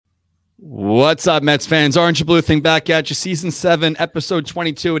What's up, Mets fans? Orange and Blue Thing back at you. Season 7, episode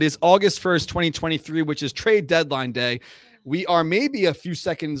 22. It is August 1st, 2023, which is trade deadline day. We are maybe a few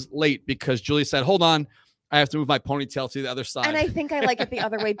seconds late because Julie said, hold on, I have to move my ponytail to the other side. And I think I like it the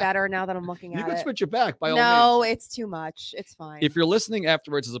other way better now that I'm looking at it. You can switch it back by all means. No, it's too much. It's fine. If you're listening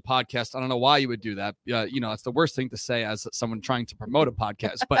afterwards as a podcast, I don't know why you would do that. It's the worst thing to say as someone trying to promote a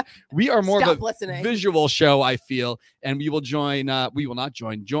podcast. But we are more of a visual show, I feel. And we will not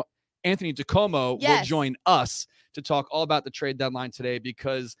join. Anthony DiComo will join us to talk all about the trade deadline today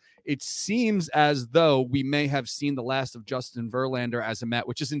because it seems as though we may have seen the last of Justin Verlander as a Met,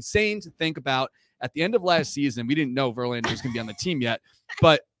 which is insane to think about. At the end of last season, we didn't know Verlander was going to be on the team yet,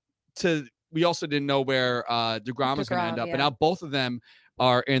 but we also didn't know where DeGrom was going to end up. Yeah. But now both of them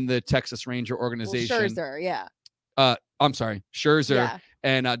are in the Texas Ranger organization. Well, Scherzer, yeah. Scherzer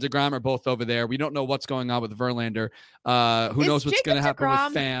and DeGrom are both over there. We don't know what's going on with Verlander. Who knows what's going to happen with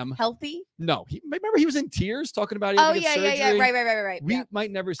Pham? Healthy? No. Remember he was in tears talking about surgery? Yeah. Right. We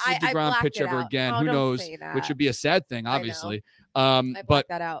might never see DeGrom pitch ever again. Who knows? Which would be a sad thing, obviously. I blacked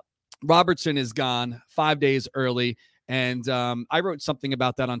that out. Robertson is gone 5 days early. And I wrote something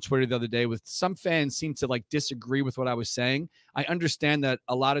about that on Twitter the other day with some fans seem to disagree with what I was saying. I understand that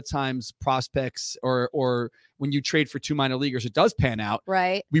a lot of times prospects or when you trade for 2 minor leaguers, it does pan out.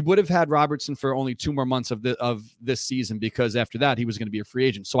 Right. We would have had Robertson for only 2 more months of this season because after that he was going to be a free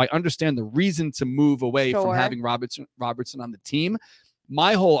agent. So I understand the reason to move away from having Robertson on the team.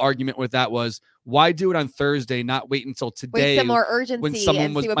 My whole argument with that was, why do it on Thursday, not wait until today? Wait, some more urgency when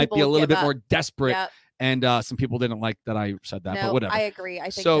someone might be a little bit more desperate. Yep. And some people didn't like that I said that, but whatever. I agree. I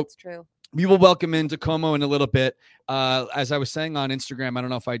think that's true. We will welcome in DiComo in a little bit. As I was saying on Instagram, I don't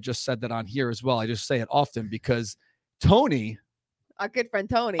know if I just said that on here as well. I just say it often because Tony, our good friend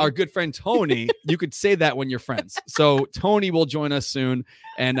Tony, you could say that when you're friends. So Tony will join us soon,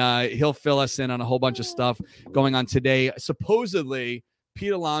 and he'll fill us in on a whole bunch of stuff going on today. Supposedly,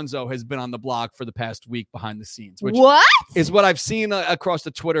 Pete Alonso has been on the block for the past week behind the scenes, which is what I've seen across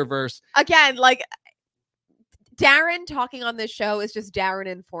the Twitterverse. Again, Darren talking on this show is just Darren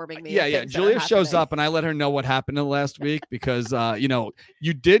informing me. Yeah. Julia shows up and I let her know what happened in the last week because,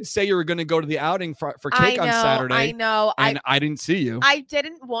 you did say you were going to go to the outing for cake on Saturday. I know. And I didn't see you. I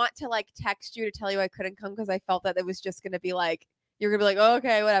didn't want to text you to tell you I couldn't come because I felt that it was just going to be you're going to be oh,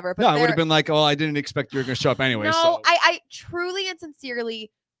 okay, whatever. But no, I would have been I didn't expect you were going to show up anyway. No, so. I truly and sincerely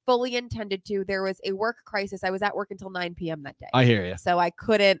fully intended to. There was a work crisis. I was at work until 9 p.m. that day. I hear you. So I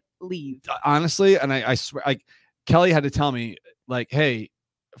couldn't leave. Honestly, and I swear, Kelly had to tell me, hey,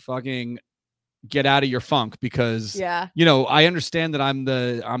 fucking get out of your funk because, I understand that I'm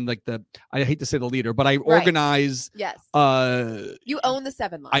I hate to say the leader, but I organize. Yes. You own the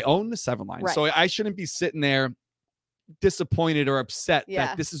 7 line. I own the 7 line. Right. So I shouldn't be sitting there disappointed or upset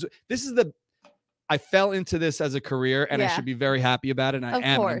that this is I fell into this as a career and I should be very happy about it. And I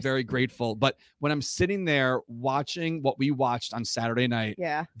am. I'm very grateful. But when I'm sitting there watching what we watched on Saturday night,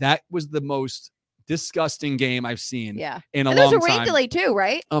 that was the most disgusting game I've seen in a long time. There's a rain delay too,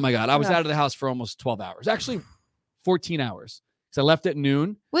 right? Oh my God. I was out of the house for almost 12 hours. Actually, 14 hours. So I left at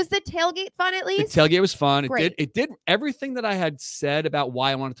noon. Was the tailgate fun at least? The tailgate was fun. It did everything that I had said about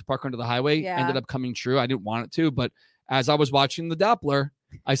why I wanted to park under the highway ended up coming true. I didn't want it to, but as I was watching the Doppler,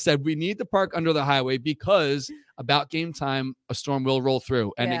 I said, we need to park under the highway because about game time, a storm will roll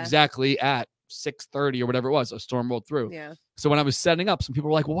through. And exactly at 6:30 or whatever it was, a storm rolled through. Yeah. So when I was setting up, some people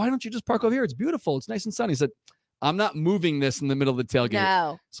were like, well, why don't you just park over here? It's beautiful. It's nice and sunny. I said, I'm not moving this in the middle of the tailgate.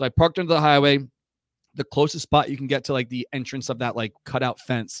 No. So I parked under the highway, the closest spot you can get to the entrance of that cutout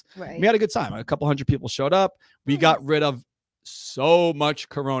fence. Right. We had a good time. A couple hundred people showed up. We got rid of so much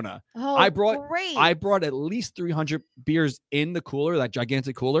Corona. Oh, I brought at least 300 beers in the cooler, that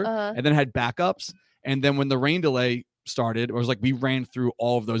gigantic cooler, and then had backups. And then when the rain delay started, it was we ran through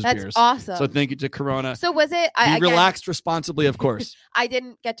all of those beers. That's awesome. So thank you to Corona. So was it? Relaxed responsibly, of course. I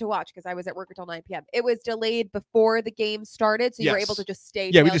didn't get to watch because I was at work until 9 p.m. It was delayed before the game started, so you were able to just stay.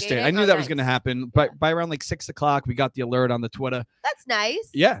 Yeah, we just stayed. I knew that was going to happen. But by around 6 o'clock, we got the alert on the Twitter. That's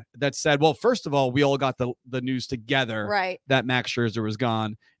nice. Yeah, that said, well, first of all, we all got the news together, that Max Scherzer was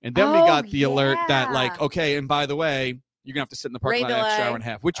gone, and then we got the alert that okay, and by the way, you're gonna have to sit in the parking lot an extra hour and a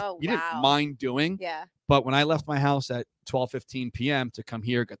half, which you didn't mind doing. Yeah. But when I left my house at 12:15 p.m. to come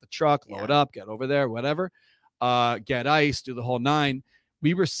here, get the truck, load up, get over there, whatever, get ice, do the whole 9,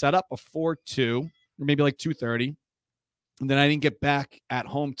 we were set up before 2 or maybe 2:30. And then I didn't get back at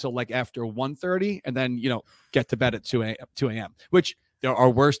home till after 1:30 and then, get to bed at 2 a.m., which there are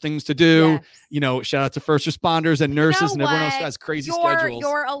worse things to do. Yes. Shout out to first responders and nurses and everyone else who has crazy schedules.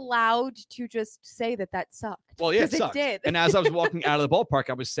 You're allowed to just say that sucked. Well, yeah, it sucked. It did. And as I was walking out of the ballpark,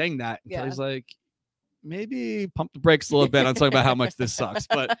 I was saying that. And Kelly's like, maybe pump the brakes a little bit on talking about how much this sucks.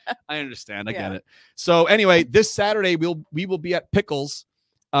 But I understand. I get it. So anyway, this Saturday, we will be at Pickles.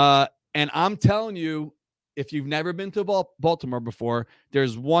 And I'm telling you, if you've never been to Baltimore before,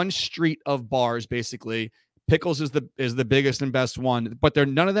 there's one street of bars, basically. Pickles is the biggest and best one, but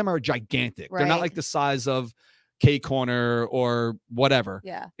none of them are gigantic. Right. They're not like the size of K Corner or whatever.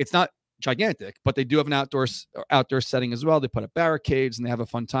 Yeah. It's not gigantic, but they do have an outdoor setting as well. They put up barricades and they have a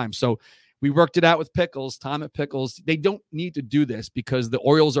fun time. So we worked it out with Pickles, Tom at Pickles. They don't need to do this because the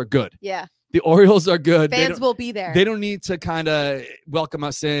Orioles are good. Yeah. The Orioles are good. Fans will be there. They don't need to kind of welcome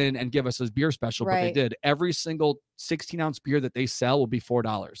us in and give us a beer special, but they did. Every single 16-ounce beer that they sell will be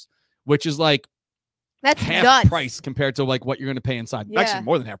 $4, which is like that's half nuts. Price compared to like what you're going to pay inside. Yeah. Actually,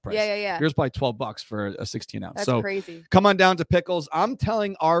 more than half price. Yeah. Here's probably $12 for a 16-ounce. That's so crazy. Come on down to Pickles. I'm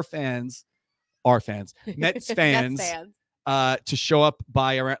telling our fans, Mets fans, to show up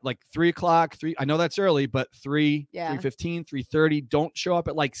by around like 3:00. I know that's early, but 3:15, 3:30. Don't show up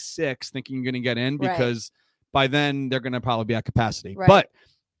at like 6 thinking you're going to get in because by then they're going to probably be at capacity. Right. But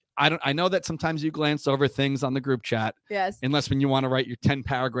I know that sometimes you glance over things on the group chat. Yes. Unless when you want to write your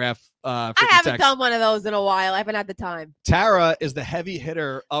 10-paragraph. I haven't done one of those in a while. I haven't had the time. Tara is the heavy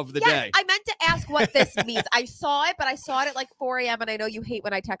hitter of the day. I meant to ask what this means. I saw it, but I saw it at like 4 a.m. and I know you hate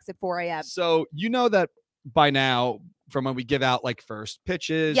when I text at 4 a.m. So you know that by now, from when we give out like first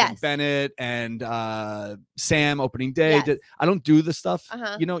pitches and Bennett and Sam opening day. Yes. I don't do the stuff,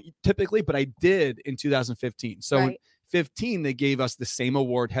 typically, but I did in 2015. So in 15, they gave us the same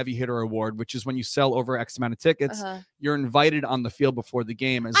award, heavy hitter award, which is when you sell over X amount of tickets, you're invited on the field before the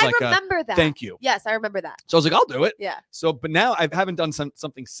game as like remember that. Thank you. Yes, I remember that. So I was like, I'll do it. Yeah. So, but now I haven't done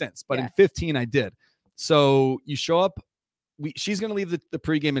something since, but in 15 I did. So you show up. She's going to leave the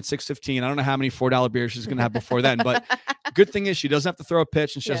pregame at 6:15. I don't know how many $4 beers she's going to have before then, but good thing is she doesn't have to throw a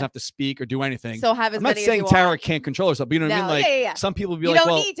pitch and she doesn't have to speak or do anything. So have as I'm not many saying as Tara can't control herself, but you know what I mean? Like some people will be like,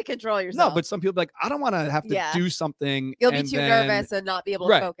 well, you don't need to control yourself. No, but some people will be like, I don't want to have to do something. You'll be too nervous and not be able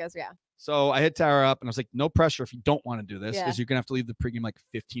to focus. Yeah. So I hit Tara up and I was like, no pressure if you don't want to do this because you're going to have to leave the pregame like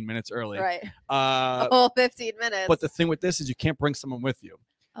 15 minutes early. Right. 15 minutes. But the thing with this is you can't bring someone with you.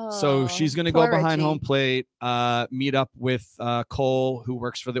 So she's going to go behind home plate, meet up with Cole, who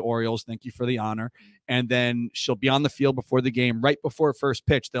works for the Orioles. Thank you for the honor. And then she'll be on the field before the game. Right before first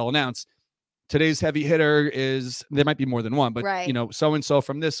pitch, they'll announce today's heavy hitter is, there might be more than one, but so-and-so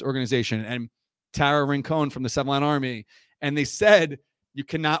from this organization and Tara Rincon from the 7-Line Army. And they said you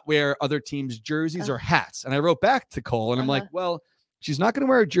cannot wear other teams' jerseys or hats. And I wrote back to Cole and I'm like, well, she's not going to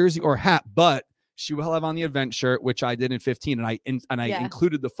wear a jersey or hat, but she will have on the event shirt, which I did in 15, and I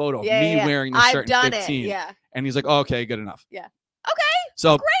included the photo of me wearing the shirt in 15. Yeah. And he's like, oh, okay, good enough. Yeah. Okay.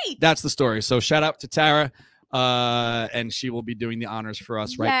 So great. That's the story. So shout out to Tara. And she will be doing the honors for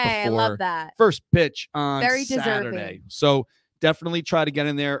us right before I love that. First pitch on Very Saturday. Deserving. So definitely try to get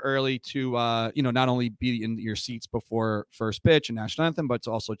in there early to not only be in your seats before first pitch and national anthem, but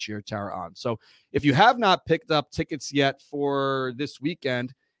to also cheer Tara on. So if you have not picked up tickets yet for this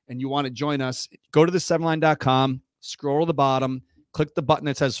weekend, and you want to join us, go to the7line.com, scroll to the bottom, click the button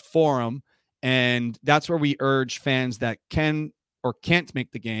that says forum, and that's where we urge fans that can or can't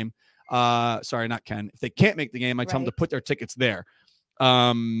make the game. Sorry, not can. If they can't make the game, I tell them to put their tickets there.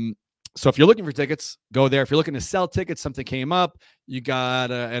 So if you're looking for tickets, go there. If you're looking to sell tickets, something came up, you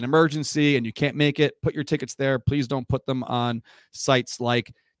got an emergency and you can't make it, put your tickets there. Please don't put them on sites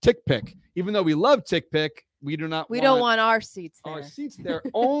like TickPick. Even though we love TickPick, we don't want our seats there. Our seats there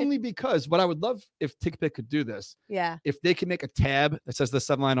only because what I would love if TickPick could do this. Yeah. If they can make a tab that says the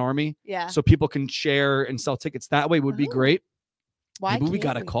 7-Line Army. Yeah. So people can share and sell tickets that way would be great. Why Maybe we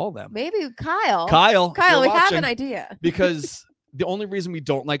got to call them. Maybe Kyle, we have an idea. Because the only reason we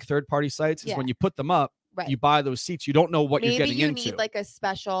don't like third-party sites is when you put them up, you buy those seats, you don't know what you're getting into. Maybe you need like a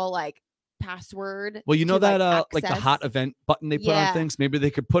special password. Well, you know that like the hot event button they put on things? Maybe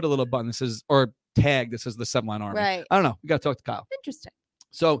they could put a little button that says, or tag that says the 7-Line Army. Right. I don't know. We got to talk to Kyle. Interesting.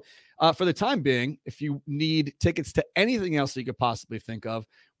 So for the time being, if you need tickets to anything else that you could possibly think of,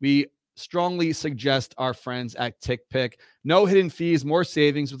 we strongly suggest our friends at TickPick. No hidden fees, more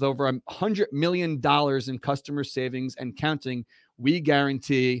savings with over $100 million in customer savings and counting. We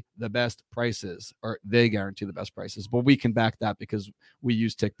guarantee the best prices, or they guarantee the best prices, but we can back that because we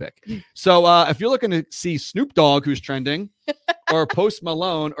use TickPick. So if you're looking to see Snoop Dogg, who's trending, or Post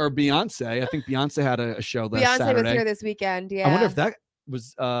Malone or Beyonce, I think Beyonce had a show last Saturday. Beyonce was here this weekend. Yeah. I wonder if that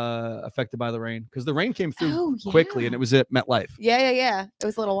was affected by the rain because the rain came through quickly and it was at MetLife. Yeah. It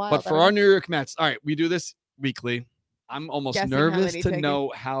was a little wild. But for our New York Mets, all right, we do this weekly. I'm almost nervous to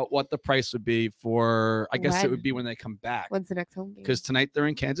know what the price would be for. I guess it would be when they come back. When's the next home game? Because tonight they're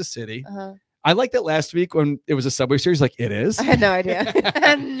in Kansas City. I liked it last week when it was a Subway Series. Like it is. I had no idea. I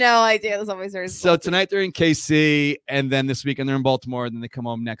had no idea the Subway Series. So tonight they're in KC, and then this weekend they're in Baltimore. And then they come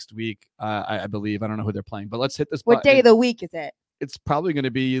home next week. I believe. I don't know who they're playing, but let's hit this. What day of the week is it? It's probably going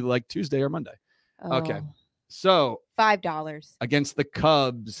to be like Tuesday or Monday. Okay. So $5 against the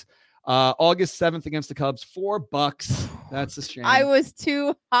Cubs. August 7th against the Cubs, $4. That's a shame. I was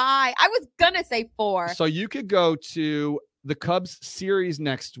too high. I was gonna say 4. So you could go to the Cubs series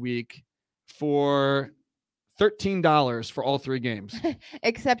next week for $13 for all 3 games.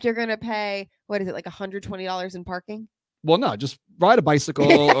 Except you're gonna pay, what is it, like $120 in parking? Well, no, just ride a bicycle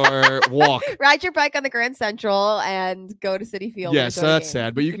or walk. Ride your bike on the Grand Central and go to Citi Field. Yes, that's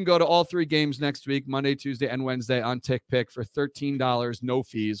sad. But you can go to all 3 games next week, Monday, Tuesday, and Wednesday on TickPick for $13, no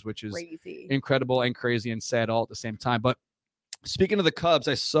fees, which is incredible and crazy and sad all at the same time. But speaking of the Cubs,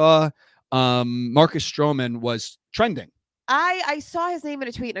 I saw Marcus Stroman was trending. I saw his name in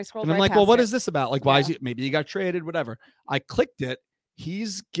a tweet and I scrolled and I'm like, well, what is this about? Like, why is he? Maybe he got traded, whatever. I clicked it.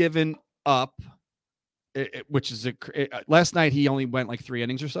 He's given up. Which is last night he only went like 3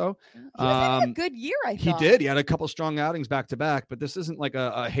 innings or so. He was having a good year, I thought. He did. He had a couple strong outings back to back, but this isn't like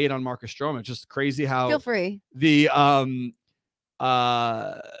a hate on Marcus Stroman. It's just crazy how feel free. The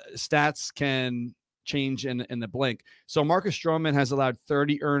stats can change in the blink. So Marcus Stroman has allowed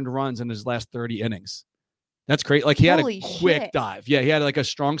 30 earned runs in his last 30 innings. That's great. Like he had a quick dive. Yeah, he had like a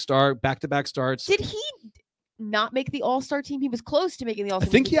strong start, back-to-back starts. Did he not make the All-Star team? He was close to making the All-Star team.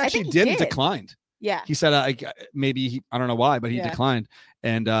 I think he actually did and declined. Yeah. He said, I don't know why, but he declined.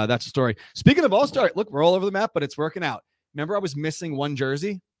 And that's the story. Speaking of All-Star, look, we're all over the map, but it's working out. Remember I was missing one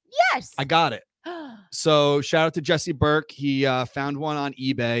jersey? Yes. I got it. So shout out to Jesse Burke. He found one on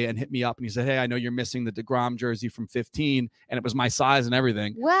eBay and hit me up and he said, hey, I know you're missing the DeGrom jersey from 15 and it was my size and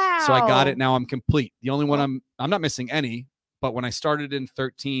everything. Wow. So I got it. Now I'm complete. The only one I'm not missing any, but when I started in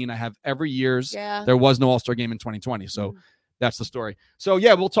 13, I have every year's. Yeah. There was no All-Star game in 2020. So that's the story. So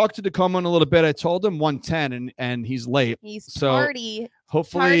yeah, we'll talk to DiComo in a little bit. I told him 110 and he's late. He's tardy.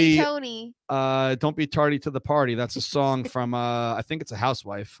 Hopefully, Tony. Don't be tardy to the party. That's a song from I think it's a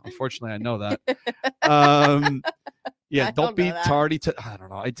housewife. Unfortunately, I know that. Yeah, don't be tardy to. I don't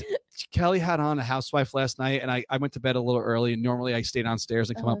know. Kelly had on a housewife last night, and I went to bed a little early. And normally I stay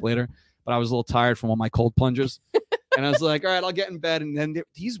downstairs and come up later, but I was a little tired from all my cold plunges. And I was like, all right, I'll get in bed. And then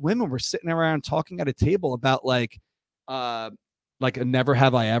these women were sitting around talking at a table about like a never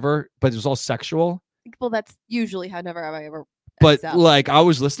have I ever, but it was all sexual. Well, that's usually how never have I ever. But like I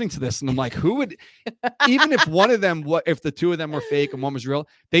was listening to this and I'm like, who would, even if one of them, if the 2 of them were fake and one was real,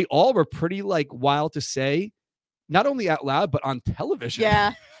 they all were pretty like wild to say, not only out loud, but on television.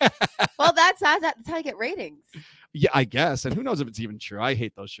 Yeah. Well, that's how you get ratings. Yeah, I guess. And who knows if it's even true. I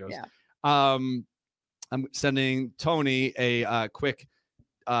hate those shows. Yeah. I'm sending Tony a quick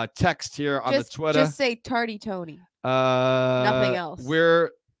text here on the Twitter. Just say tardy Tony. Nothing else.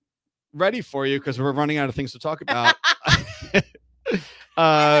 We're ready for you because we're running out of things to talk about.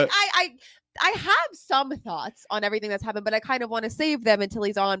 I have some thoughts on everything that's happened, but I kind of want to save them until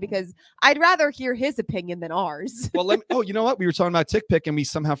he's on because I'd rather hear his opinion than ours. Well, you know what? We were talking about TickPick and we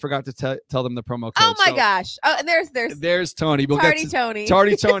somehow forgot to tell them the promo code. Oh my gosh! Oh, and there's Tony. Tardy Tony.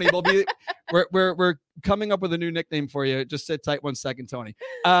 Tardy Tony. We'll be we're coming up with a new nickname for you. Just sit tight 1 second, Tony.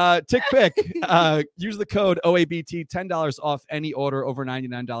 TickPick. Use the code OABT, $10 off any order over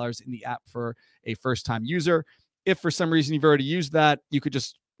 $99 in the app for a first-time user. If for some reason you've already used that, you could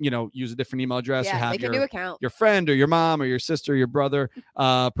just use a different email address or have your friend or your mom or your sister or your brother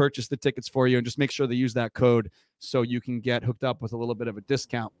purchase the tickets for you and just make sure they use that code so you can get hooked up with a little bit of a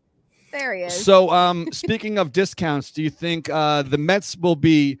discount. There he is. So speaking of discounts, do you think the Mets will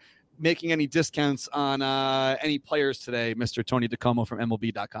be making any discounts on any players today, Mr. Tony DiComo from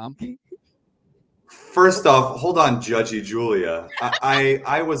MLB.com? First off, hold on, Judgy Julia.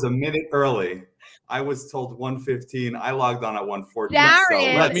 I was a minute early. I was told 1:15. I logged on at 1:14.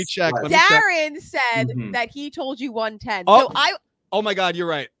 Darren, let me check. Darren said that he told you 1:10. Oh, oh my God, you're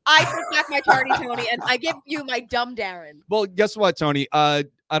right. I took back my tardy Tony, and I give you my dumb Darren. Well, guess what, Tony?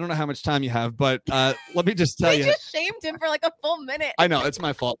 I don't know how much time you have, but let me just tell you. I just shamed him for like a full minute. I know, it's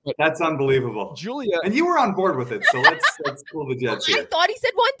my fault. But that's unbelievable. Julia. And you were on board with it, so let's cool the jets here. I thought he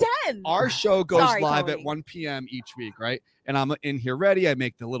said 1:10. Our show goes live at 1 p.m. each week, right? And I'm in here ready. I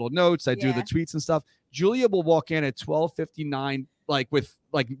make the little notes. I do the tweets and stuff. Julia will walk in at 12:59, like with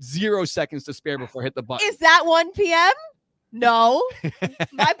like 0 seconds to spare before I hit the button. Is that 1 p.m.? No,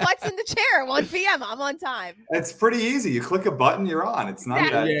 my butt's in the chair. 1 p.m. I'm on time. It's pretty easy. You click a button, you're on. It's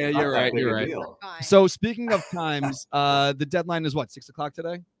not that. Yeah, you're right. You're right. So speaking of times, the deadline is what, 6 o'clock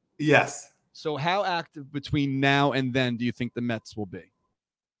today? Yes. So how active between now and then do you think the Mets will be?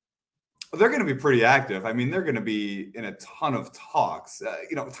 They're going to be pretty active. I mean, they're going to be in a ton of talks.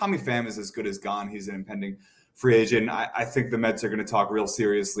 Tommy Pham is as good as gone. He's an impending free agent. I think the Mets are going to talk real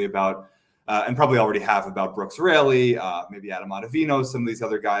seriously about, and probably already have, about Brooks Raley, maybe Adam Ottavino, some of these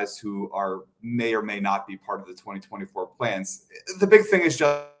other guys who may or may not be part of the 2024 plans. The big thing is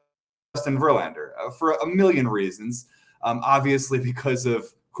Justin Verlander for a million reasons. Obviously, because of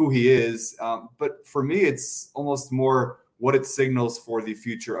who he is. But for me, it's almost more what it signals for the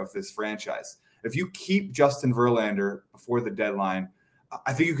future of this franchise. If you keep Justin Verlander before the deadline,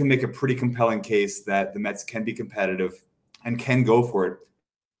 I think you can make a pretty compelling case that the Mets can be competitive and can go for it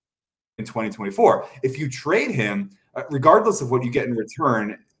in 2024. If you trade him, regardless of what you get in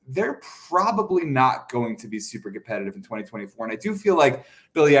return, they're probably not going to be super competitive in 2024. And I do feel like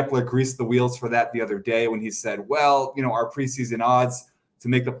Billy Epler greased the wheels for that the other day when he said, well, our preseason odds to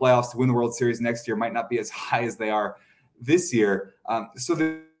make the playoffs, to win the World Series next year might not be as high as they are this year. So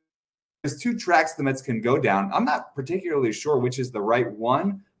there's two tracks the Mets can go down. I'm not particularly sure which is the right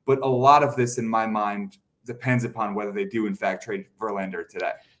one, but a lot of this in my mind depends upon whether they do in fact trade Verlander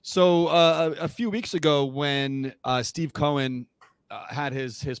today. So a few weeks ago when Steve Cohen had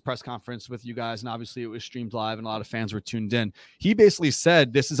his press conference with you guys, and obviously it was streamed live and a lot of fans were tuned in, he basically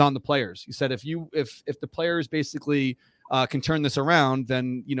said this is on the players. He said if the players basically can turn this around,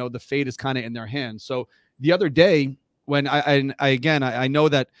 then the fate is kind of in their hands. So the other day, when I know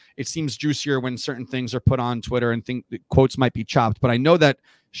that it seems juicier when certain things are put on Twitter and think that quotes might be chopped, but I know that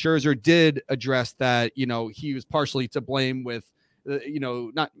Scherzer did address that, he was partially to blame with,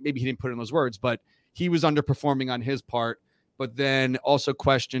 not, maybe he didn't put in those words, but he was underperforming on his part, but then also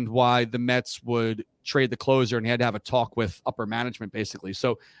questioned why the Mets would trade the closer, and he had to have a talk with upper management basically.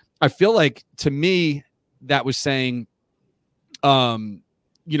 So I feel like, to me, that was saying,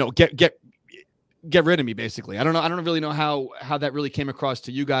 get rid of me, basically. I don't really know how that really came across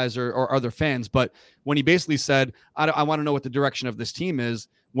to you guys or other fans, but when he basically said, I want to know what the direction of this team is,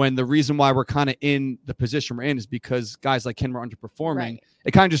 when the reason why we're kind of in the position we're in is because guys like him were underperforming, right.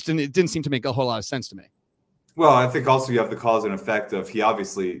 It kind of just didn't seem to make a whole lot of sense to me. Well, I think also you have the cause and effect of he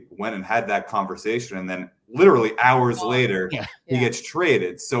obviously went and had that conversation, and then literally hours later, he gets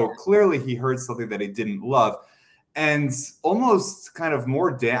traded. So clearly he heard something that he didn't love. And almost kind of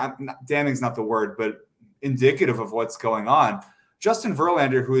more damning is not the word, but indicative of what's going on. Justin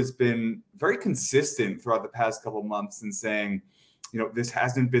Verlander, who has been very consistent throughout the past couple of months in saying, this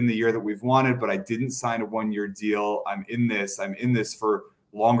hasn't been the year that we've wanted, but I didn't sign a one-year deal. I'm in this for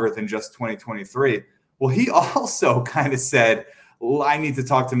longer than just 2023. Well, he also kind of said, well, I need to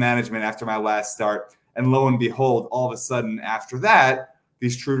talk to management after my last start. And lo and behold, all of a sudden after that,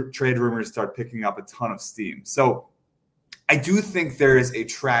 these trade rumors start picking up a ton of steam. So I do think there is a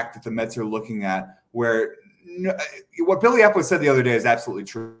track that the Mets are looking at where what Billy Epler said the other day is absolutely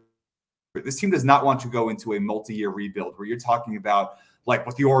true. This team does not want to go into a multi-year rebuild where you're talking about like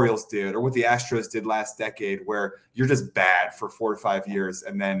what the Orioles did or what the Astros did last decade, where you're just bad for 4 to 5 years.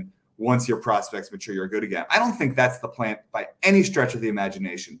 And then once your prospects mature, you're good again. I don't think that's the plan by any stretch of the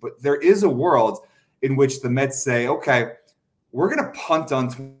imagination, but there is a world in which the Mets say, okay, we're going to punt on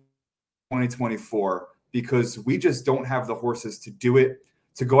 2024 because we just don't have the horses to do it,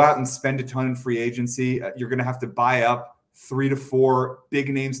 to go out and spend a ton in free agency. You're going to have to buy up 3 to 4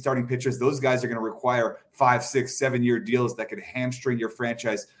 big name starting pitchers. Those guys are going to require 5, 6, 7 year deals that could hamstring your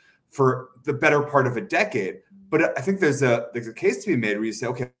franchise for the better part of a decade. But I think there's a case to be made where you say,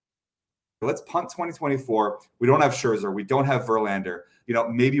 okay, let's punt 2024. We don't have Scherzer. We don't have Verlander.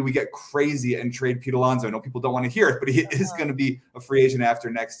 Maybe we get crazy and trade Pete Alonso. I know people don't want to hear it, but he is going to be a free agent after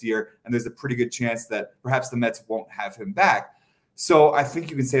next year. And there's a pretty good chance that perhaps the Mets won't have him back. So I think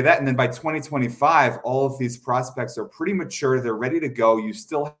you can say that. And then by 2025, all of these prospects are pretty mature. They're ready to go. You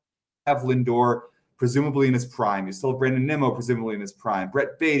still have Lindor, presumably in his prime. You still have Brandon Nimmo, presumably in his prime.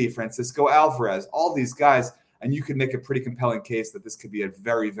 Brett Beatty, Francisco Alvarez, all these guys. And you can make a pretty compelling case that this could be a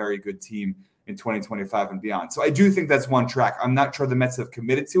very, very good team in 2025 and beyond. So I do think that's one track. I'm not sure the Mets have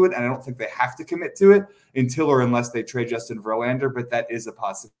committed to it, and I don't think they have to commit to it until or unless they trade Justin Verlander, but that is a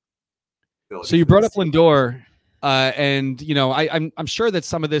possibility. So you brought up Lindor, and I'm sure that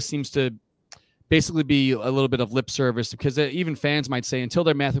some of this seems to basically be a little bit of lip service, because even fans might say until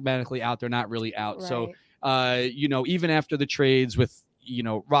they're mathematically out, they're not really out. Right. So even after the trades with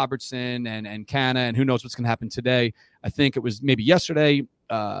Robertson and Canna, and who knows what's going to happen today. I think it was maybe yesterday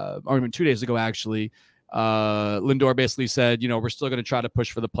or even 2 days ago, actually. Lindor basically said, we're still going to try to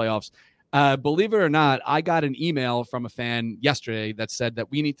push for the playoffs. Believe it or not, I got an email from a fan yesterday that said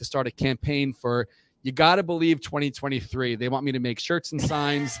that we need to start a campaign for you got to believe 2023. They want me to make shirts and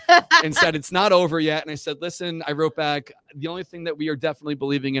signs and said it's not over yet. And I said, listen, I wrote back, the only thing that we are definitely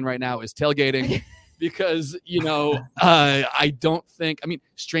believing in right now is tailgating because, I don't think,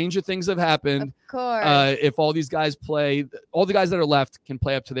 stranger things have happened. Of course. If all these guys play, all the guys that are left can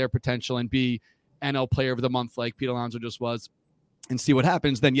play up to their potential and be NL Player of the Month like Pete Alonso just was, and see what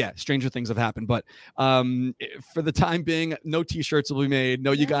happens, then stranger things have happened. But for the time being, no t-shirts will be made.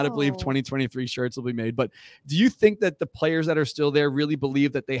 No, you got to believe 2023 shirts will be made. But do you think that the players that are still there really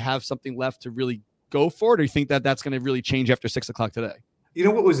believe that they have something left to really go for it? Or do you think that that's going to really change after 6:00 today?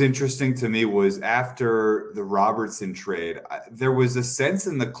 What was interesting to me was after the Robertson trade, there was a sense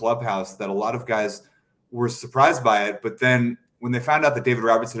in the clubhouse that a lot of guys were surprised by it. But then when they found out that David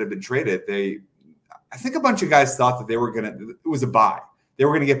Robertson had been traded, I think a bunch of guys thought that it was a buy. They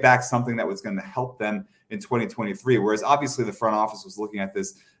were going to get back something that was going to help them in 2023. Whereas obviously the front office was looking at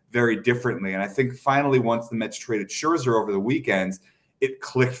this very differently. And I think finally, once the Mets traded Scherzer over the weekend, it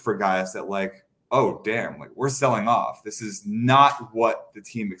clicked for guys that oh, damn, we're selling off. This is not what the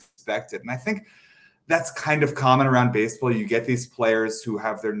team expected. And I think that's kind of common around baseball. You get these players who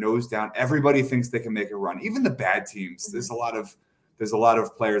have their nose down. Everybody thinks they can make a run. Even the bad teams, there's a lot of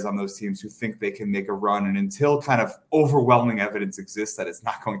players on those teams who think they can make a run. And until kind of overwhelming evidence exists that it's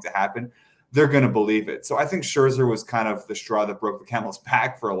not going to happen, they're going to believe it. So I think Scherzer was kind of the straw that broke the camel's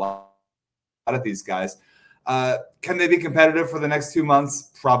back for a lot of these guys. Can they be competitive for the next 2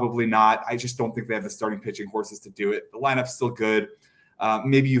 months? Probably not. I just don't think they have the starting pitching horses to do it. The lineup's still good.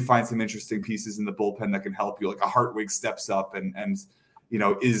 Maybe you find some interesting pieces in the bullpen that can help you, like a Hartwig steps up and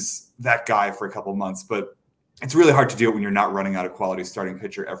is that guy for a couple months. But it's really hard to do it when you're not running out of quality starting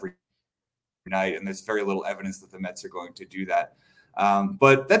pitcher every night, and there's very little evidence that the Mets are going to do that.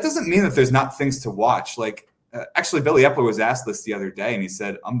 But that doesn't mean that there's not things to watch. Actually, Billy Epler was asked this the other day, and he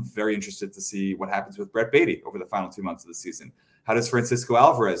said, I'm very interested to see what happens with Brett Beatty over the final 2 months of the season. How does Francisco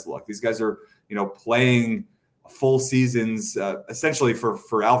Alvarez look? These guys are, playing full seasons, essentially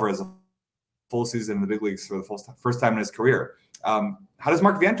for Alvarez, a full season in the big leagues for the first time in his career. How does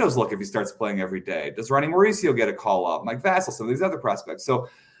Mark Vientos look if he starts playing every day? Does Ronnie Mauricio get a call up? Mike Vassell, some of these other prospects. So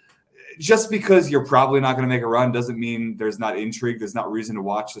just because you're probably not going to make a run doesn't mean there's not intrigue. There's not reason to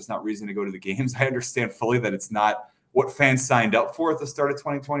watch. There's not reason to go to the games. I understand fully that it's not what fans signed up for at the start of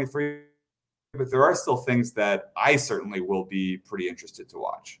 2023, but there are still things that I certainly will be pretty interested to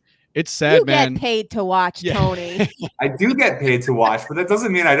watch. It's sad, man. You get paid to watch, Tony. I do get paid to watch, but that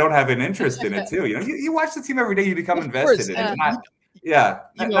doesn't mean I don't have an interest in it too. You watch the team every day, you become invested in it.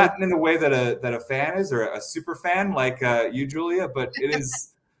 Not in the way that a fan is, or a super fan like you, Julia, but it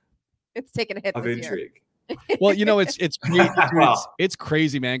is. It's taking a hit of intrigue. Well, it's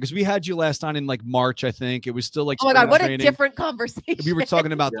crazy, man. Because we had you last on in March, I think. It was still oh my God, what a different conversation. We were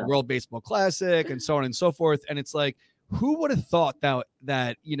talking about the World Baseball Classic and so on and so forth, and it's who would have thought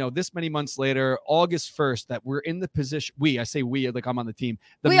that this many months later, August 1st, that we're in the position, I say we, I'm on the team.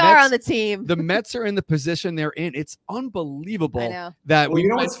 We are on the team. The Mets are in the position they're in. It's unbelievable. I know. That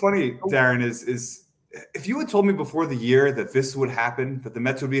what's funny, Darren, is if you had told me before the year that this would happen, that the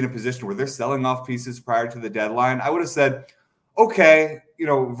Mets would be in a position where they're selling off pieces prior to the deadline, I would have said, okay,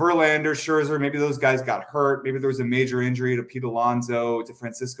 Verlander, Scherzer, maybe those guys got hurt. Maybe there was a major injury to Pete Alonso, to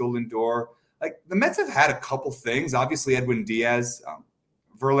Francisco Lindor. The Mets have had a couple things. Obviously, Edwin Diaz,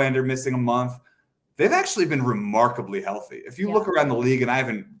 Verlander missing a month. They've actually been remarkably healthy. If you look around the league, and I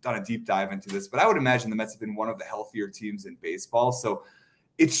haven't done a deep dive into this, but I would imagine the Mets have been one of the healthier teams in baseball. So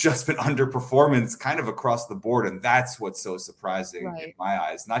it's just been underperformance kind of across the board. And that's what's so surprising in my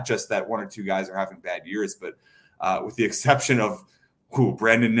eyes. Not just that one or two guys are having bad years, but with the exception of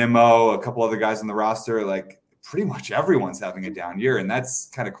Brandon Nimmo, a couple other guys on the roster, pretty much everyone's having a down year, and that's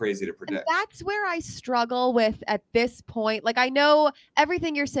kind of crazy to predict. And that's where I struggle with at this point. I know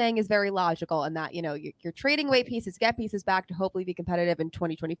everything you're saying is very logical, and that you're trading away pieces, get pieces back to hopefully be competitive in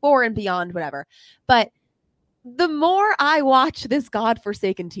 2024 and beyond, whatever. But the more I watch this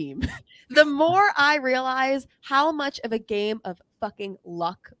godforsaken team, the more I realize how much of a game of fucking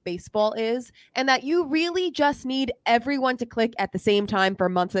luck baseball is, and that you really just need everyone to click at the same time for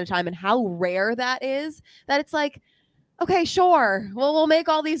months at a time, and how rare that is, that it's okay, sure, we'll make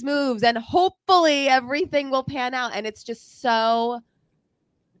all these moves and hopefully everything will pan out. And it's just so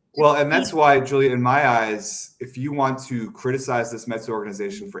well, and that's why, Julia, in my eyes, if you want to criticize this Mets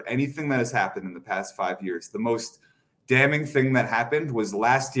organization for anything that has happened in the past 5 years, the most damning thing that happened was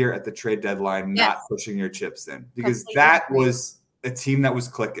last year at the trade deadline, not pushing your chips in, because that was a team that was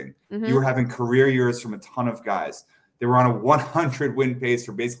clicking. Mm-hmm. You were having career years from a ton of guys. They were on a 100 win pace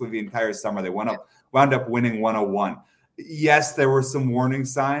for basically the entire summer. They wound up winning 101. Yes, there were some warning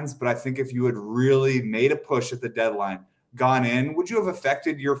signs, but I think if you had really made a push at the deadline, gone in, would you have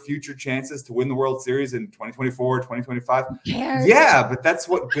affected your future chances to win the World Series in 2024, 2025? Yeah, but that's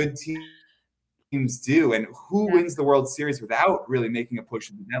what good teams do. And who wins the World Series without really making a push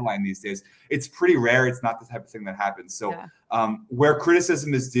at the deadline these days? It's pretty rare. It's not the type of thing that happens. So where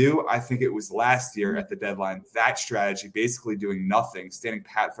criticism is due, I think it was last year at the deadline, that strategy, basically doing nothing, standing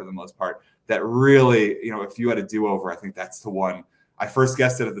pat for the most part, that really, if you had a do-over, I think that's the one. I first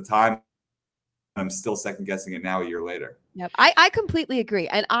guessed it at the time. I'm still second guessing it now a year later. Yep. I completely agree.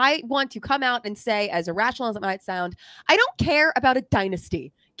 And I want to come out and say, as irrational as it might sound, I don't care about a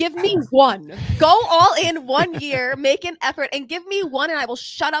dynasty. Give me one. Go all in 1 year, make an effort, and give me one, and I will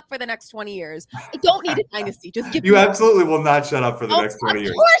shut up for the next 20 years. I don't need a dynasty. Just give me one. Absolutely will not shut up for the next 20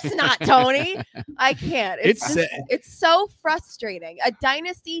 years. Of course not, Tony. I can't. It's so frustrating. A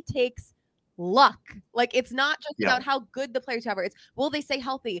dynasty takes luck. Like, it's not just about how good the players have. It's, will they stay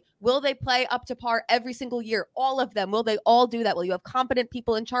healthy? Will they play up to par every single year? All of them. Will they all do that? Will you have competent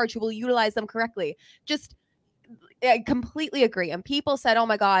people in charge who will utilize them correctly? I completely agree. And people said, oh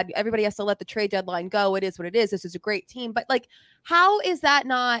my God, everybody has to let the trade deadline go. It is what it is. This is a great team. But like, how is that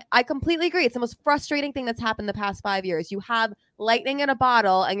not? I completely agree. It's the most frustrating thing that's happened the past 5 years. You have lightning in a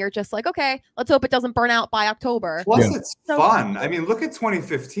bottle and you're just like, okay, let's hope it doesn't burn out by October. Plus it's fun. I mean, look at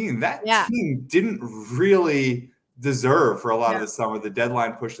 2015. That team didn't really deserve for a lot of the summer, the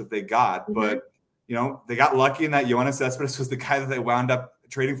deadline push that they got. But, they got lucky in that Yoenis Cespedes was the guy that they wound up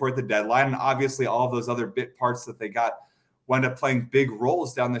trading for at the deadline. And obviously all of those other bit parts that they got wound up playing big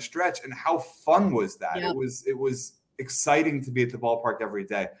roles down the stretch. And how fun was that? It was exciting to be at the ballpark every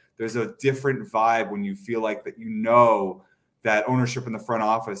day. There's a different vibe when you feel like that, that ownership in the front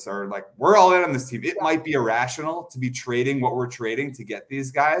office are like, we're all in on this team. It might be irrational to be trading what we're trading to get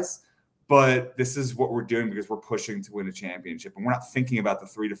these guys, but this is what we're doing because we're pushing to win a championship. And we're not thinking about the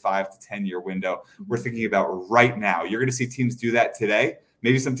 3 to 5 to 10 year window. We're thinking about right now. You're going to see teams do that today.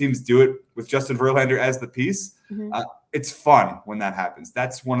 Maybe some teams do it with Justin Verlander as the piece. It's fun when that happens.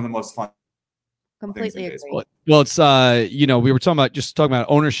 That's one of the most fun. Completely agree. Well, it's we were talking about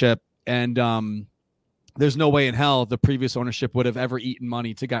ownership, and there's no way in hell the previous ownership would have ever eaten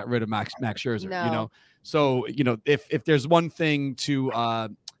money to get rid of Max Scherzer. No. So if there's one thing to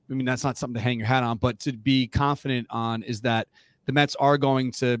that's not something to hang your hat on, but to be confident on is that the Mets are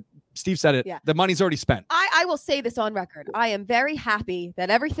going to. Steve said it. Yeah. The money's already spent. I will say this on record. I am very happy that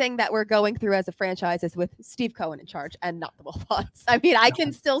everything that we're going through as a franchise is with Steve Cohen in charge and not the Bulldogs. I mean, I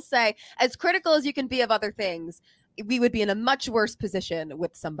can still say, as critical as you can be of other things, we would be in a much worse position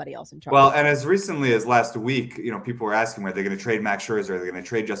with somebody else in charge. Well, and as recently as last week, people were asking, are they going to trade Max Scherzer? Are they going to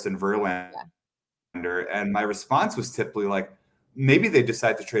trade Justin Verlander? Yeah. And my response was typically like, maybe they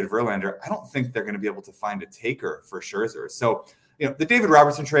decide to trade Verlander. I don't think they're going to be able to find a taker for Scherzer. So, the David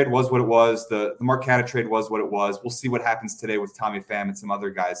Robertson trade was what it was. The Mark Canha trade was what it was. We'll see what happens today with Tommy Pham and some other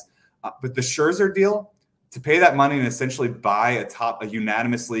guys. But the Scherzer deal, to pay that money and essentially buy a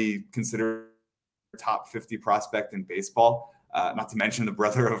unanimously considered top 50 prospect in baseball, not to mention the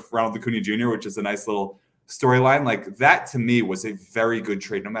brother of Ronald Acuna Jr., which is a nice little storyline. Like that to me was a very good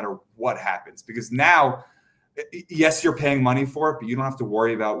trade, no matter what happens. Because now, yes, you're paying money for it, but you don't have to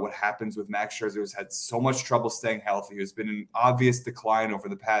worry about what happens with Max Scherzer, who's had so much trouble staying healthy, who's been in obvious decline over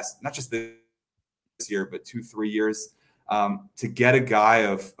the past, not just this year, but 2-3 years. To get a guy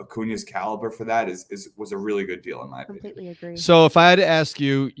of Acuna's caliber for that was a really good deal in my opinion. Completely agree. So if I had to ask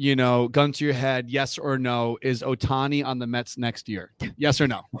you, gun to your head, yes or no, is Ohtani on the Mets next year? Yes or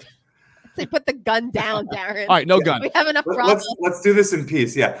no? They put the gun down, Darren. All right, no gun. We have enough problems. Let's do this in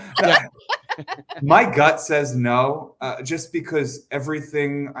peace. Yeah. My gut says no, just because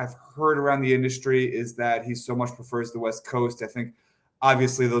everything I've heard around the industry is that he so much prefers the West Coast. I think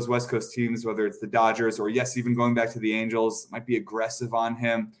obviously those West Coast teams, whether it's the Dodgers or even going back to the Angels, might be aggressive on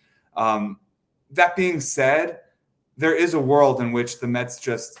him. That being said, there is a world in which the Mets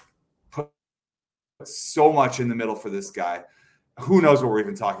just put so much in the middle for this guy. Who knows what we're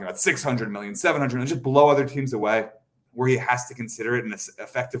even talking about? 600 million, 700 million, just blow other teams away where he has to consider it and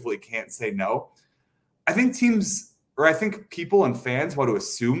effectively can't say no. I think people and fans want to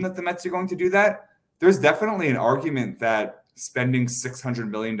assume that the Mets are going to do that. There's definitely an argument that spending $600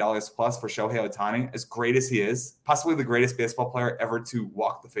 million plus for Shohei Ohtani, as great as he is, possibly the greatest baseball player ever to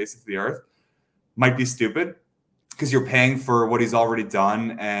walk the face of the earth, might be stupid because you're paying for what he's already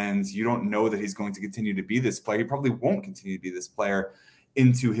done and you don't know that he's going to continue to be this player. He probably won't continue to be this player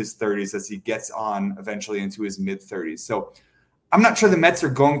into his 30s as he gets on eventually into his mid 30s. So I'm not sure the Mets are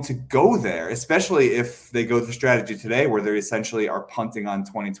going to go there, especially if they go the strategy today where they essentially are punting on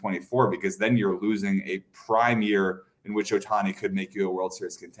 2024, because then you're losing a prime year in which Ohtani could make you a World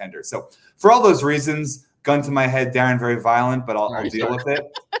Series contender. So for all those reasons, gun to my head, Darren, very violent, but I'll deal with it.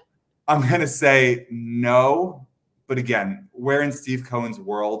 I'm going to say no. But again, we're in Steve Cohen's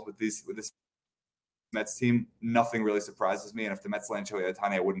world with this Mets team. Nothing really surprises me. And if the Mets land Shohei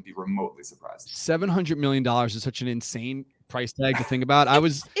Ohtani, I wouldn't be remotely surprised. $700 million is such an insane price tag to think about.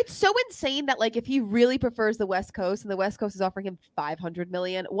 It's so insane that like if he really prefers the West Coast and the West Coast is offering him $500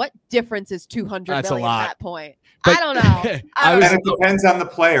 million, what difference is $200 million at that point? But, I don't know. And it depends on the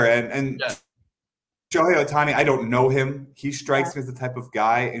player. And Shohei Ohtani, I don't know him. He strikes me as the type of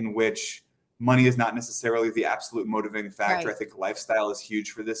guy in which money is not necessarily the absolute motivating factor. Right. I think lifestyle is huge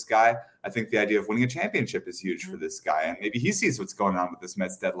for this guy. I think the idea of winning a championship is huge for this guy. And maybe he sees what's going on with this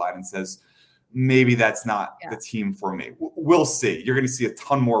Mets deadline and says, maybe that's not the team for me. We'll see. You're going to see a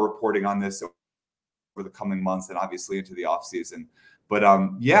ton more reporting on this over the coming months and obviously into the offseason. But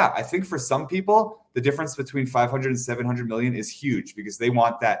I think for some people, the difference between 500 and 700 million is huge because they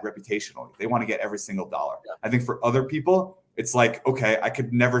want that reputationally. They want to get every single dollar. Yeah. I think for other people, it's like, okay, I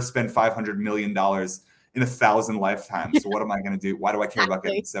could never spend $500 million in 1,000 lifetimes. So what am I going to do? Why do I care about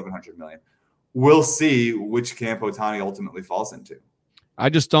getting 700 million? We'll see which camp Ohtani ultimately falls into. I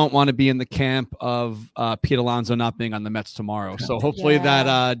just don't want to be in the camp of Pete Alonso not being on the Mets tomorrow. So hopefully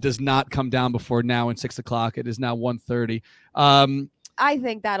that does not come down before now and 6 o'clock. It is now 1:30. I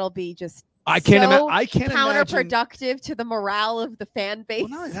think that'll be just I can't counterproductive imagine to the morale of the fan base.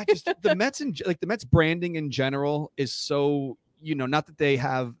 Well, no, that just the Mets the Mets branding in general is so, not that they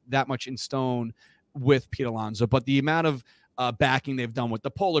have that much in stone with Pete Alonso, but the amount of backing they've done with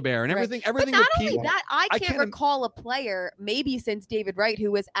the polar bear and everything. But not only that, I can't recall a player, maybe since David Wright, who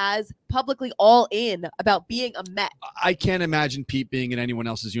was as publicly all in about being a Met. I can't imagine Pete being in anyone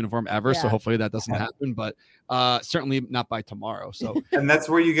else's uniform ever. So hopefully that doesn't happen, but certainly not by tomorrow. So, and that's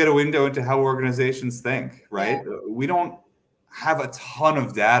where you get a window into how organizations think, right? Yeah. We don't have a ton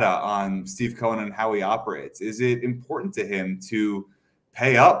of data on Steve Cohen and how he operates. Is it important to him to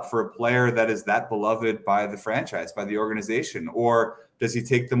pay up for a player that is that beloved by the franchise, by the organization? Or does he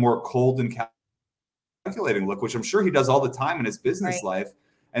take the more cold and calculating look, which I'm sure he does all the time in his business life,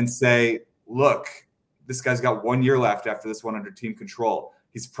 and say, look, this guy's got 1 year left after this one under team control.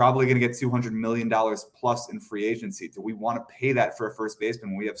 He's probably going to get $200 million plus in free agency. Do we want to pay that for a first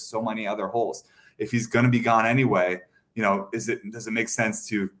baseman when we have so many other holes? If he's going to be gone anyway, does it make sense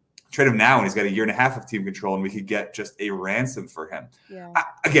to trade him now and he's got 1.5 years of team control and we could get just a ransom for him? Yeah.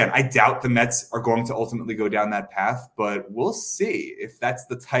 I doubt the Mets are going to ultimately go down that path, but we'll see if that's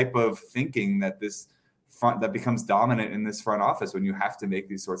the type of thinking that that becomes dominant in this front office when you have to make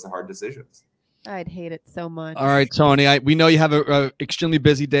these sorts of hard decisions. I'd hate it so much. All right, Tony, we know you have an extremely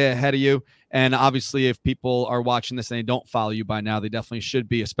busy day ahead of you. And obviously, if people are watching this and they don't follow you by now, they definitely should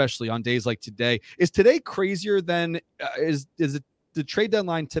be, especially on days like today. Is today crazier than is it? The trade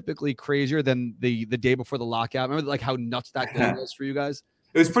deadline typically crazier than the day before the lockout? Remember like how nuts that day was for you guys?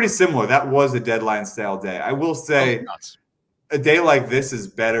 It was pretty similar. That was a deadline style day. I will say a day like this is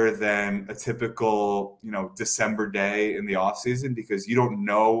better than a typical, December day in the off season because you don't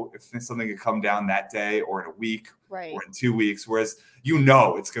know if something could come down that day or in a week or in 2 weeks. Whereas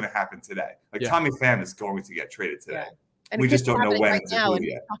it's going to happen today. Like Tommy Pham is going to get traded today. Yeah. And we just don't know when it's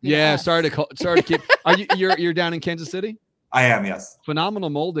yet. Yeah, sorry to keep. You're down in Kansas City? I am, yes. Phenomenal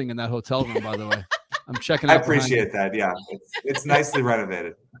molding in that hotel room, by the way. I'm checking out. I appreciate that. Yeah, it's nicely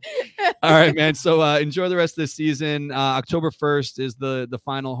renovated. All right, man. So enjoy the rest of the season. October 1st is the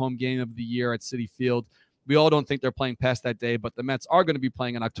final home game of the year at Citi Field. We all don't think they're playing past that day, but the Mets are going to be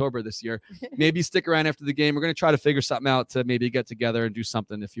playing in October this year. Maybe stick around after the game. We're going to try to figure something out to maybe get together and do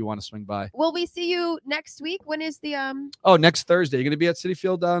something if you want to swing by. Will we see you next week? When is the next Thursday. You're going to be at Citi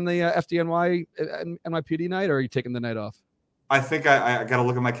Field on the FDNY NYPD night, or are you taking the night off? I think I got to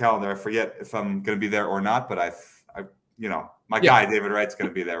look at my calendar. I forget if I'm going to be there or not, but my guy David Wright's going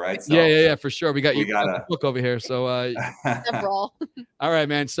to be there, right? So, yeah, for sure. We got the book over here. So, all right,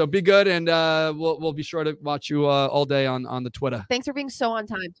 man. So be good, and we'll be sure to watch you all day on the Twitter. Thanks for being so on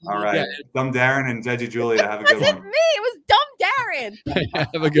time. All right, Dumb Darren and Judgy Julia, have a good one. It wasn't me. It was Dumb Darren.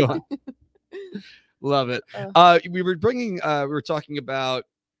 Have a good one. Love it. We were talking about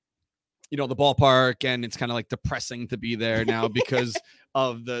the ballpark, and it's kind of like depressing to be there now because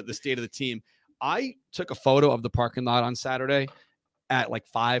of the state of the team. I took a photo of the parking lot on Saturday at like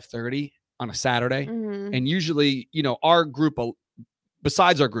 5:30 on a Saturday. Mm-hmm. And usually, our group,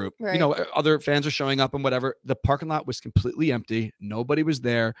 besides our group, other fans are showing up and whatever. The parking lot was completely empty. Nobody was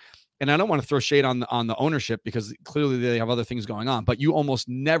there. and I don't want to throw shade on the ownership because clearly they have other things going on, but you almost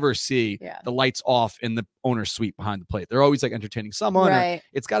never see the lights off in the owner's suite behind the plate. They're always like entertaining someone. Right.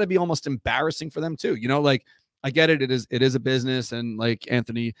 It's got to be almost embarrassing for them too. You know, like I get it. It is a business. And like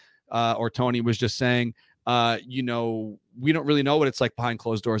Anthony or Tony was just saying, you know, we don't really know what it's like behind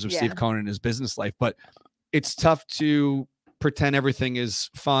closed doors of Steve Cohen and his business life, but it's tough to pretend everything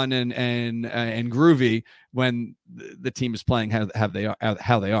is fun and groovy when the team is playing how they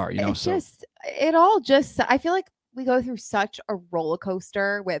are, you know. I feel like we go through such a roller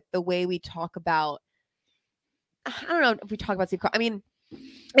coaster with the way we talk about, I don't know if we talk about Steve Cohen. I mean,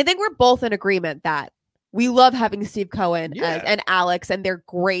 I think we're both in agreement that we love having Steve Cohen and Alex, and they're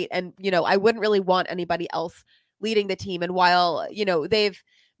great. And, you know, I wouldn't really want anybody else leading the team. And while, you know, they've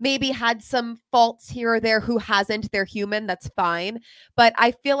maybe had some faults here or there, who hasn't? They're human. That's fine. But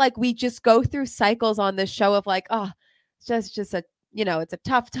I feel like we just go through cycles on this show of like, oh, it's just a, you know, it's a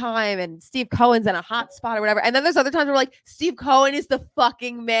tough time and Steve Cohen's in a hot spot or whatever. And then there's other times where we're like, Steve Cohen is the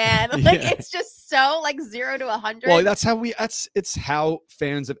fucking man. Like it's just so like 0 to 100. Well, it's how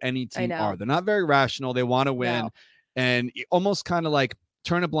fans of any team are. They're not very rational. They want to win. And almost kind of like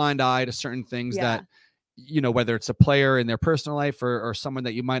turn a blind eye to certain things that, you know, whether it's a player in their personal life or someone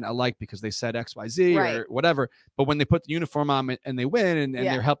that you might not like because they said XYZ or whatever. But when they put the uniform on and they win and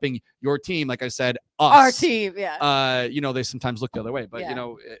they're helping your team, like I said, our team, you know, they sometimes look the other way, but you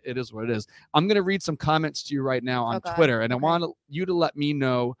know, it is what it is. I'm going to read some comments to you right now on Twitter, and I want you to let me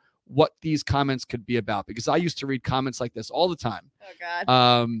know what these comments could be about, because I used to read comments like this all the time. Oh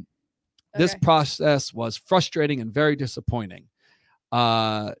God. This process was frustrating and very disappointing.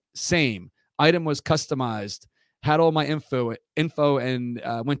 Same. Item was customized, had all my info and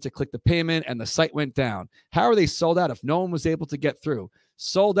went to click the payment and the site went down. How are they sold out if no one was able to get through?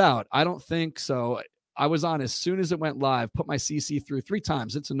 Sold out? I don't think so. I was on as soon as it went live, put my CC through 3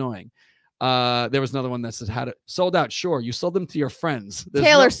 times. It's annoying. There was another one that said, had it sold out. Sure. You sold them to your friends.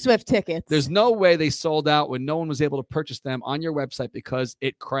 Taylor Swift tickets. There's no way they sold out when no one was able to purchase them on your website because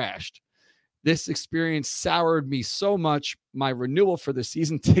it crashed. This experience soured me so much. My renewal for the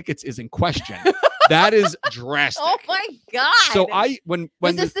season tickets is in question. That is drastic. Oh my God. So when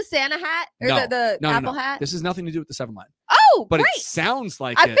was this the Santa hat or the apple hat? This has nothing to do with the 7 line. Oh, but great. It sounds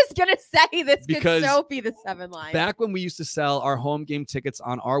like I was gonna say this could so be the 7 line. Back when we used to sell our home game tickets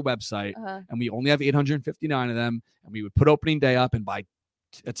on our website, and we only have 859 of them, and we would put opening day up, and by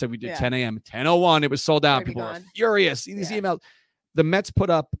let's say we did 10 a.m. 10:01, it was sold out. People were furious. See these emails. The Mets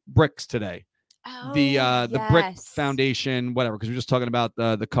put up bricks today. Oh, the Brick Foundation, whatever, because we're just talking about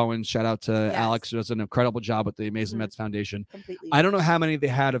the Cohens. Shout out to Alex, who does an incredible job with the Amazing Mets Foundation. Completely. I don't know how many they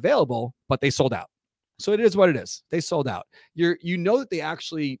had available, but they sold out. So it is what it is. They sold out. You know that they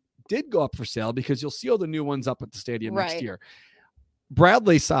actually did go up for sale because you'll see all the new ones up at the stadium next year.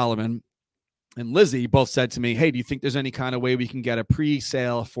 Bradley Solomon and Lizzie both said to me, hey, do you think there's any kind of way we can get a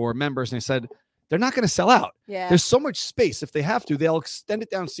pre-sale for members? And I said, they're not going to sell out. Yeah. There's so much space. If they have to, they'll extend it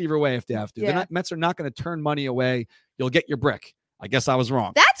down Seaver Way if they have to. Yeah. Mets are not going to turn money away. You'll get your brick. I guess I was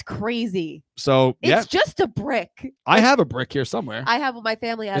wrong. That's crazy. So it's just a brick. I have a brick here somewhere. I have my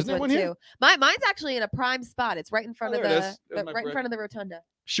family has one too. Mine's actually in a prime spot. It's right in front of in front of the rotunda.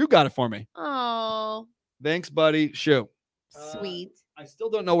 Shu got it for me. Oh. Thanks, buddy. Shu. Sweet. I still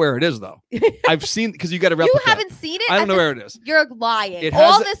don't know where it is though. I've seen because you got to replicate. You haven't seen it? I don't know where it is. You're lying.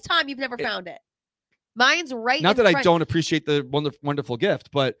 All this time you've never found it. Mine's right. Not that I don't appreciate the wonderful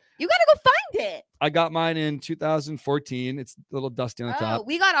gift, but you got to go find it. I got mine in 2014. It's a little dusty on the top.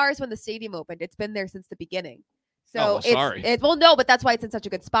 We got ours when the stadium opened. It's been there since the beginning. So sorry. Well, no, but that's why it's in such a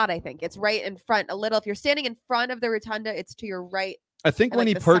good spot. I think it's right in front. A little. If you're standing in front of the rotunda, it's to your right. I think when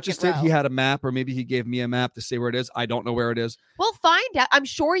he purchased it, he had a map, or maybe he gave me a map to say where it is. I don't know where it is. Well, find out. I'm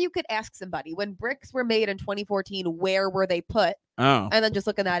sure you could ask somebody when bricks were made in 2014. Where were they put? Oh, and then just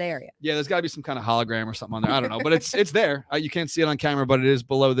look in that area. Yeah, there's got to be some kind of hologram or something on there. I don't know, but it's there. You can't see it on camera, but it is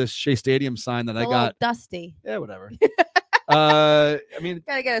below this Shea Stadium sign that I got. Dusty. Yeah, whatever. I mean,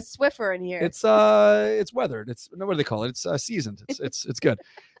 gotta get a Swiffer in here. It's weathered. What do they call it? It's seasoned. It's good.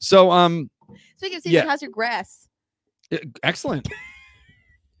 So speaking of season, how's your grass? Excellent.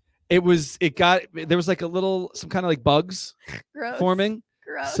 There was like some kind of like bugs forming.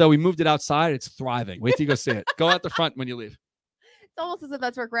 Gross. So we moved it outside. It's thriving. Wait till you go see it. Go out the front when you leave. It's almost as if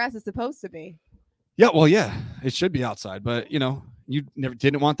that's where grass is supposed to be. Yeah, well, yeah, it should be outside, but you never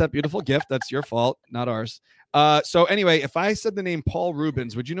didn't want that beautiful gift. That's your fault, not ours. So anyway, if I said the name Paul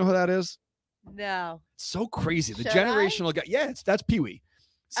Rubens, would you know who that is? No. It's so crazy. The generational guy. Yeah, that's Pee-wee.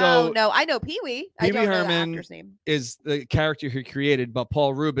 So no, I know Pee-wee. Pee-wee I don't know the Herman actor's name. is the character he created, but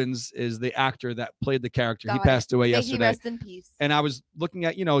Paul Rubens is the actor that played the character. Got he passed away yesterday. May he rest in peace. And I was looking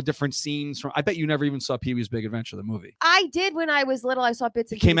at, different scenes from. I bet you never even saw Pee-wee's Big Adventure, the movie. I did when I was little. I saw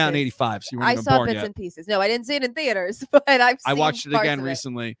bits and pieces. It came out in '85, so you weren't even born bits yet. and pieces. No, I didn't see it in theaters, but I watched it again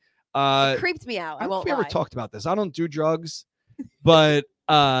recently. It creeped me out. I won't lie. We ever talked about this. I don't do drugs, but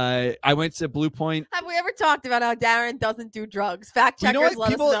I went to Blue Point. Have we ever talked about how Darren doesn't do drugs? Fact checkers,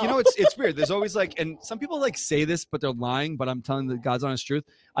 let us know. It's weird. There's always and some people say this, but they're lying. But I'm telling the God's honest truth.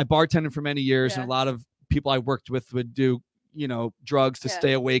 I bartended for many years, and a lot of people I worked with would do drugs to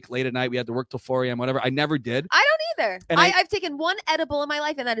stay awake late at night. We had to work till 4 a.m. whatever. I never did. I don't either. And I've taken one edible in my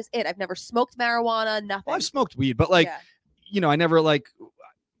life, and that is it. I've never smoked marijuana, nothing. Well, I've smoked weed, but I never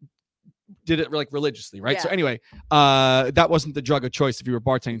did it religiously, right? Yeah. So anyway, that wasn't the drug of choice if you were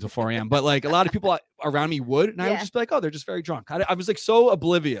bartending till 4 a.m. But a lot of people around me would, and I would just be like, oh, they're just very drunk. I was so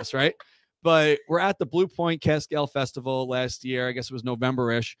oblivious, right? But we're at the Blue Point Cascale Festival last year. I guess it was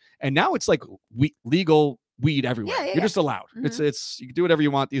November-ish, and now it's legal weed everywhere. You're just allowed. Mm-hmm. It's you can do whatever you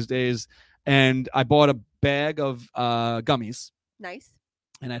want these days. And I bought a bag of gummies. Nice.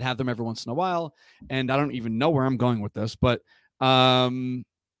 And I'd have them every once in a while. And I don't even know where I'm going with this, but how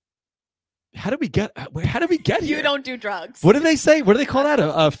did we get here? You don't do drugs. What do they say? What do they call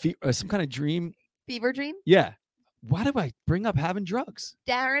that? Some kind of dream? Fever dream? Yeah. Why do I bring up having drugs?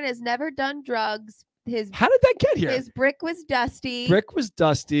 Darren has never done drugs. How did that get here? His brick was dusty.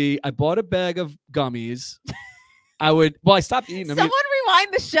 I bought a bag of gummies. I stopped eating them. Someone rewind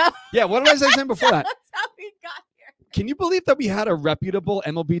the show. Yeah, what did I say before that? That's how we got here. Can you believe that we had a reputable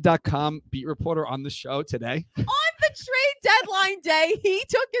MLB.com beat reporter on the show today? On the trade deadline day, he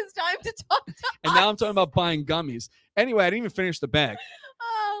took his time to talk to us. And now I'm talking about buying gummies. Anyway, I didn't even finish the bag.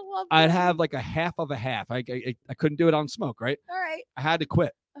 Oh, I'd have a half of a half. I couldn't do it on smoke, right? All right. I had to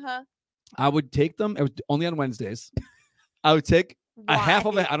quit. Uh-huh. I would take them. It was only on Wednesdays. I would take a half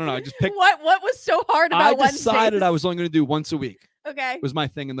of it. I don't know. I just picked. What was so hard about Wednesdays? I decided I was only going to do once a week. Okay. It was my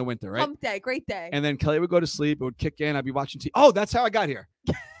thing in the winter, right? Hump day. Great day. And then Kelly would go to sleep. It would kick in. I'd be watching TV. Oh, that's how I got here.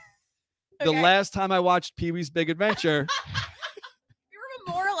 The last time I watched Pee-wee's Big Adventure.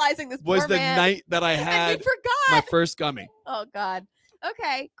 You're memorializing this was the night that I had my first gummy. Oh, God.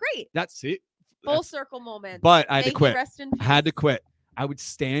 Okay. Great. That's it. Full circle moment. But I had to quit. I had to quit. I would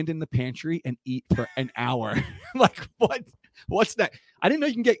stand in the pantry and eat for an hour. What's that? I didn't know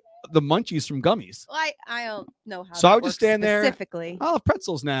you can get the munchies from gummies. Well, I don't know how. So I would just stand there. Specifically, I'll have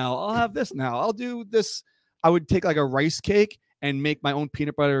pretzels now. I'll have this now. I'll do this. I would take a rice cake and make my own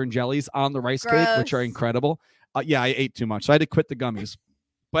peanut butter and jellies on the rice cake, which are incredible. I ate too much, so I had to quit the gummies.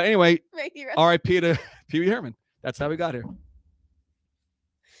 But anyway, R.I.P. to Pee-wee Herman. That's how we got here.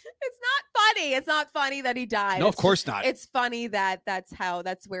 It's not funny. It's not funny that he died. No, of course not. It's funny that's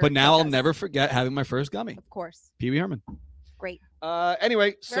where. But now I'll never forget having my first gummy. Of course. Pee-wee Herman. Great.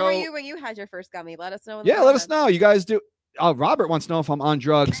 Anyway, so. Where were you when you had your first gummy? Let us know. Let us know. You guys do. Robert wants to know if I'm on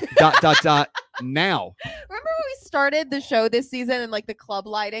drugs. Now. Remember when we started the show this season and the club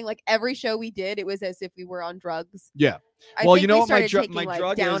lighting? Every show we did, it was as if we were on drugs. Yeah. Well, you know what my drug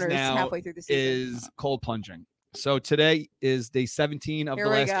is now halfway through the season. Is cold plunging. So today is day 17 of the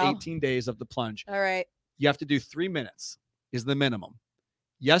last 18 days of the plunge. All right. You have to do 3 minutes is the minimum.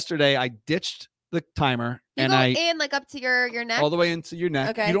 Yesterday, I ditched the timer and I up to your neck, all the way into your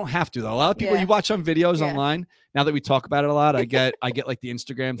neck. Okay. You don't have to though. A lot of people you watch on videos online. Now that we talk about it a lot, I get the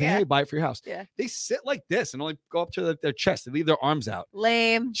Instagram thing. Hey, buy it for your house. Yeah. They sit like this and only go up to their chest. They leave their arms out.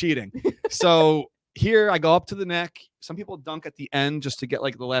 Lame. Cheating. So here I go up to the neck. Some people dunk at the end just to get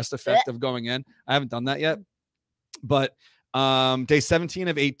the last effect of going in. I haven't done that yet. But day 17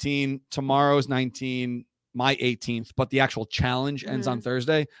 of 18, tomorrow's 19, my 18th, but the actual challenge ends on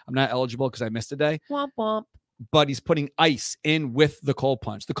Thursday. I'm not eligible because I missed a day. Womp womp. But he's putting ice in with the cold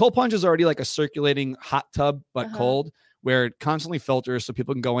plunge. The cold plunge is already a circulating hot tub, but cold, where it constantly filters so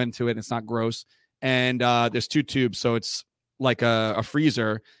people can go into it and it's not gross. And there's 2 tubes, so it's like a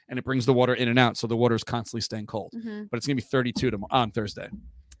freezer, and it brings the water in and out, so the water is constantly staying cold. But it's going to be 32 on Thursday.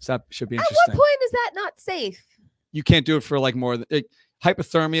 So that should be interesting. At what point is that not safe? You can't do it for more than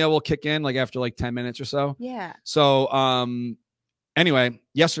hypothermia will kick in after 10 minutes or so. Yeah. So anyway,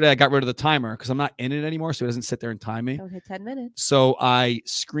 yesterday I got rid of the timer because I'm not in it anymore, so it doesn't sit there and time me. Don't hit 10 minutes. So I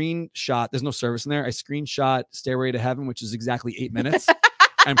screenshot. There's no service in there. I screenshot Stairway to Heaven, which is exactly 8 minutes,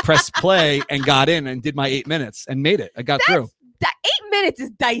 and pressed play and got in and did my 8 minutes and made it. I got through. That 8 minutes is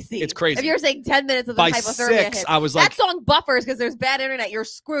dicey. It's crazy. If you're saying 10 minutes of the by hypothermia 6, I was like, that song buffers because there's bad internet. You're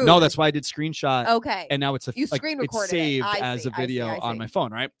screwed. No, that's why I did screenshot. Okay. And now it's you screen recorded it's saved as a video on my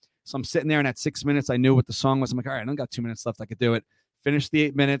phone, right? So I'm sitting there, and at 6 minutes, I knew what the song was. I'm like, all right, I only got 2 minutes left. I could do it. Finish the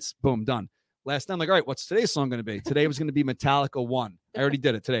 8 minutes. Boom, done. Last night, I'm like, all right, what's today's song going to be? Today was going to be Metallica 1. I already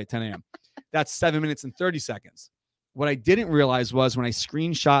did it today, 10 a.m. That's 7 minutes and 30 seconds. What I didn't realize was when I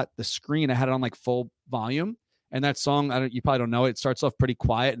screenshot the screen, I had it on like full volume. And that song, you probably don't know it. It starts off pretty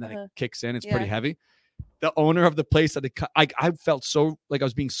quiet and then it kicks in. It's pretty heavy. The owner of the place that I felt so like I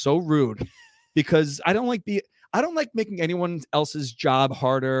was being so rude because I don't like making anyone else's job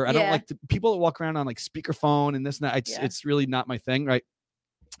harder. I don't like people that walk around on like speakerphone and this and that. It's really not my thing, right?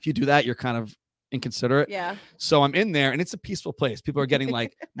 If you do that, you're kind of inconsiderate. Yeah. So I'm in there and it's a peaceful place. People are getting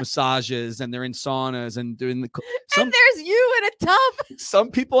like massages and they're in saunas and doing and there's you in a tub.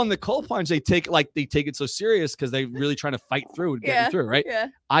 Some people in the cold plunge, they take it so serious because they're really trying to fight through and get through, right? Yeah.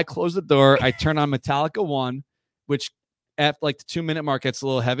 I close the door, I turn on Metallica 1, which at like the 2-minute mark gets a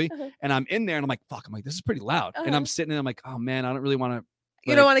little heavy. And I'm in there and I'm like, fuck, this is pretty loud. And I'm sitting there, I'm like, oh man, I don't really want to.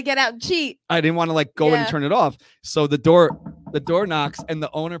 You don't want to get out and cheat. I didn't want to like go in and turn it off. So the door knocks and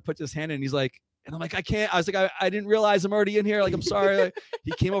the owner puts his hand in and he's like, and I'm like, I can't. I was like, I didn't realize I'm already in here. Like, I'm sorry. Like,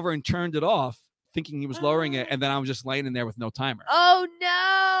 he came over and turned it off, thinking he was lowering it. And then I was just laying in there with no timer. Oh,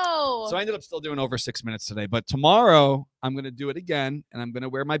 no. So I ended up still doing over 6 minutes today. But tomorrow, I'm going to do it again. And I'm going to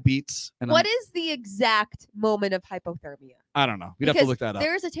wear my Beats. And what is the exact moment of hypothermia? I don't know. We'd have to look that up.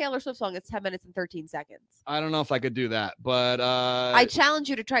 There's a Taylor Swift song. It's 10 minutes and 13 seconds. I don't know if I could do that. But I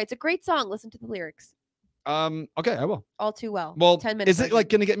challenge you to try. It's a great song. Listen to the lyrics. Okay, I will. All too well. Well, 10 minutes. Is it like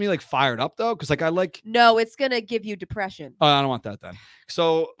gonna get me like fired up though? Because like I like. No, it's gonna give you depression. Oh, I don't want that then.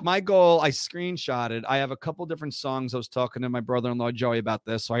 So my goal, I screenshotted. I have a couple different songs. I was talking to my brother-in-law Joey about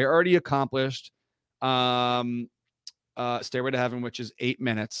this. So I already accomplished Stairway to Heaven, which is 8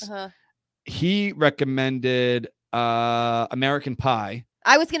 minutes. He recommended American Pie.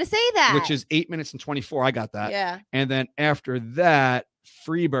 I was gonna say that. Which is 8 minutes and 24. I got that. Yeah. And then after that,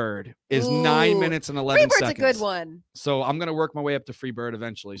 Freebird is 9 minutes and 11 seconds. Freebird's a good one. So I'm going to work my way up to Freebird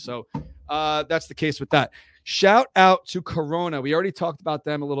eventually. So that's the case with that. Shout out to Corona. We already talked about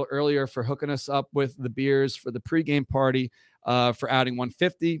them a little earlier for hooking us up with the beers for the pregame party for outing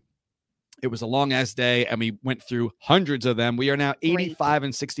 150. It was a long ass day and we went through hundreds of them. We are now 85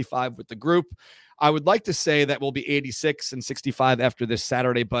 and 65 with the group. I would like to say that we'll be 86 and 65 after this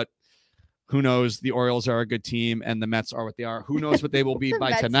Saturday, but who knows? The Orioles are a good team, and the Mets are what they are. Who knows what they will be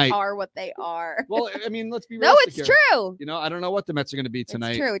by tonight? Mets are what they are. Well, I mean, let's be realistic. No, it's true. You know, I don't know what the Mets are going to be tonight.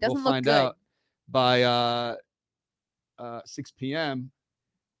 It's true. It doesn't we'll look find good. out by 6 p.m.,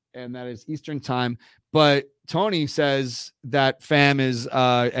 and that is Eastern time. But Tony says that FAM is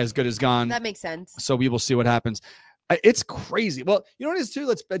as good as gone. That makes sense. So we will see what happens. It's crazy. Well, you know what it is too?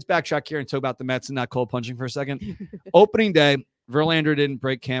 Let's backtrack here and talk about the Mets and not cold punching for a second. Opening day, Verlander didn't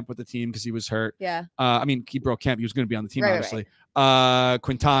break camp with the team because he was hurt. Yeah. I mean, he broke camp. He was going to be on the team, obviously. Right.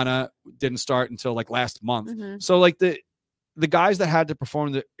 Quintana didn't start until like last month. Mm-hmm. So like the guys that had to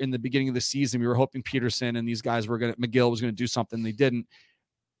perform in the beginning of the season, we were hoping Peterson and these guys McGill was going to do something. They didn't.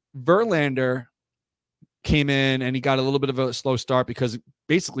 Verlander came in and he got a little bit of a slow start because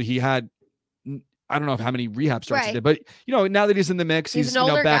basically he had, I don't know how many rehab starts he did, but you know, now that he's in the mix, he's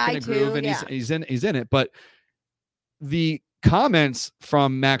back in the groove and he's in it. But the comments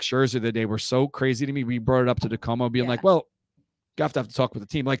from Max Scherzer the day were so crazy to me. We brought it up to DiComo being like, well, you have to talk with the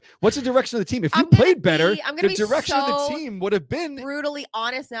team. Like, what's the direction of the team? If you played better, the direction of the team would have been brutally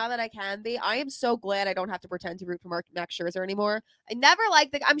honest now that I can be. I am so glad I don't have to pretend to root for Max Scherzer anymore. I never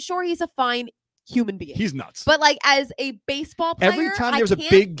liked I'm sure he's a fine human being. He's nuts. But like as a baseball player, every time there was a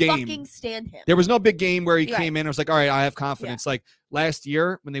big game, fucking stand him. There was no big game where he came in and was like, all right, I have confidence. Like last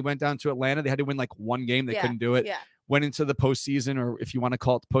year when they went down to Atlanta, they had to win like one game. They couldn't do it. Yeah. Went into the postseason, or if you want to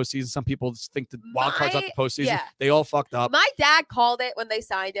call it the postseason, some people think the wild card's not the postseason. Yeah. They all fucked up. My dad called it when they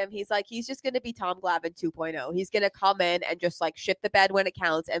signed him. He's like, he's just going to be Tom Glavine 2.0. He's going to come in and just like shit the bed when it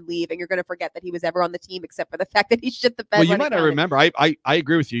counts and leave, and you're going to forget that he was ever on the team except for the fact that he shit the bed. Well, you might not remember. I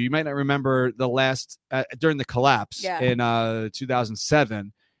agree with you. You might not remember the last during the collapse in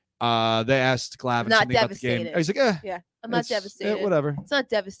 2007. They asked Glavine something about the game. He's like, I'm not devastated. Whatever. It's not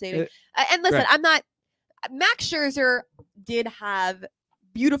devastating. And listen, I'm not. Max Scherzer did have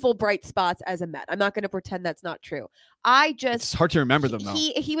beautiful bright spots as a Met. I'm not going to pretend that's not true. It's hard to remember them though.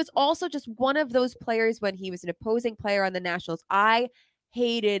 He was also just one of those players when he was an opposing player on the Nationals. I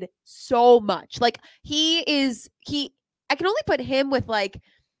hated so much. Like I can only put him with like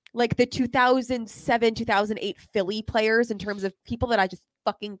the 2007, 2008 Philly players in terms of people that I just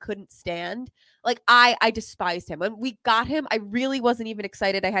fucking couldn't stand. Like I despised him. When we got him, I really wasn't even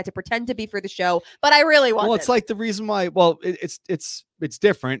excited. I had to pretend to be for the show, but I really wasn't. Well, it's like the reason why. Well, it's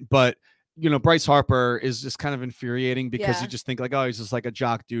different, but Bryce Harper is just kind of infuriating because you just think like, oh, he's just like a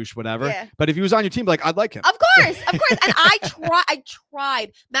jock douche, whatever. Yeah. But if he was on your team, like, I'd like him. Of course. And I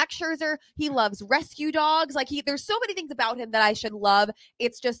tried. Max Scherzer, he loves rescue dogs. Like there's so many things about him that I should love.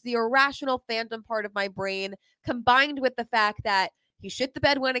 It's just the irrational fandom part of my brain combined with the fact that he shit the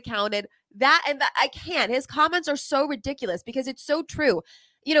bed when it counted. That I can't. His comments are so ridiculous because it's so true.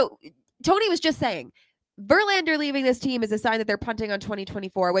 Tony was just saying Verlander leaving this team is a sign that they're punting on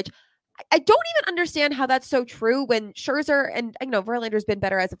 2024, which I don't even understand how that's so true when Scherzer and Verlander's been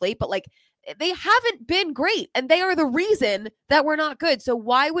better as of late, but like they haven't been great and they are the reason that we're not good. So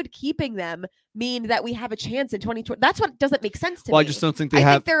why would keeping them mean that we have a chance in 2020? That's what doesn't make sense to me. I just don't think they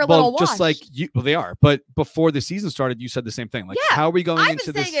have. Think they're a little just like you. Well, they are. But before the season started, you said the same thing. Like, how are we going into this?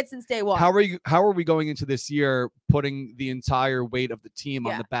 I've been saying it since day one. How are we going into this year putting the entire weight of the team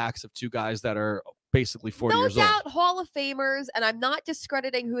on the backs of two guys that are basically 40 years old? No doubt Hall of Famers, and I'm not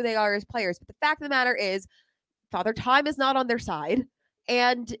discrediting who they are as players, but the fact of the matter is Father Time is not on their side.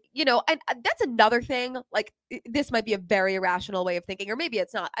 And, and that's another thing. Like, this might be a very irrational way of thinking, or maybe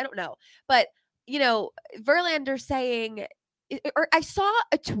it's not. I don't know. But, Verlander saying, or I saw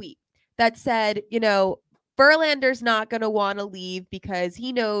a tweet that said, Verlander's not going to want to leave because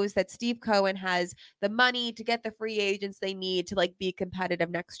he knows that Steve Cohen has the money to get the free agents they need to like be competitive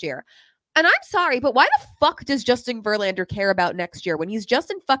next year. And I'm sorry, but why the fuck does Justin Verlander care about next year when he's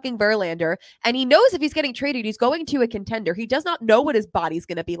Justin fucking Verlander and he knows if he's getting traded, he's going to a contender. He does not know what his body's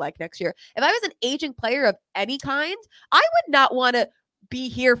going to be like next year. If I was an aging player of any kind, I would not want to be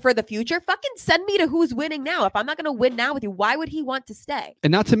here for the future. Fucking send me to who's winning now. If I'm not going to win now with you, why would he want to stay?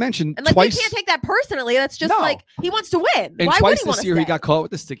 And not to mention, and like we can't take that personally. That's just like he wants to win. And why twice would he this year stay? He got caught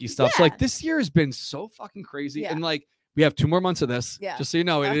with the sticky stuff. So like this year has been so fucking crazy. And like we have 2 more months of this. Yeah. Just so you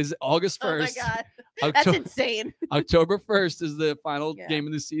know, it is August 1st. Oh my God. That's insane. October 1st is the final game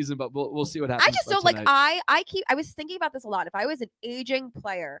of the season, but we'll see what happens. I just don't like I was thinking about this a lot. If I was an aging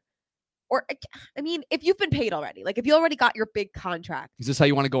player, or I mean, if you've been paid already, like if you already got your big contract. Is this how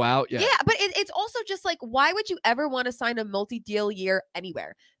you want to go out? Yeah. Yeah, but it's also just like, why would you ever want to sign a multi-deal year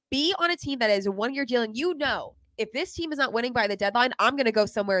anywhere? Be on a team that is a 1-year deal, and if this team is not winning by the deadline, I'm going to go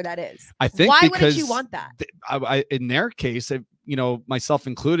somewhere that is. I think why wouldn't you want that? In their case, myself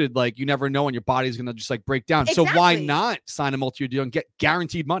included, like you never know when your body's going to just like break down. Exactly. So why not sign a multi-year deal and get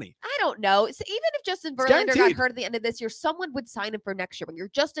guaranteed money? I don't know. So even if Justin Verlander got hurt at the end of this year, someone would sign him for next year. When you're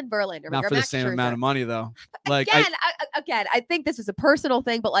Justin Verlander, not for the same amount of money though. Like again, I think this is a personal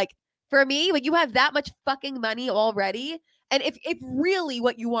thing, but like for me, like you have that much fucking money already. And if really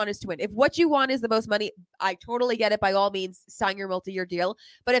what you want is to win, if what you want is the most money, I totally get it. By all means, sign your multi-year deal.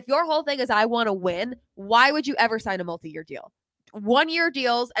 But if your whole thing is I want to win, why would you ever sign a multi-year deal? 1-year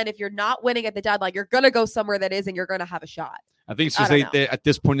deals, and if you're not winning at the deadline, you're going to go somewhere that is, and you're going to have a shot. I think it's just they at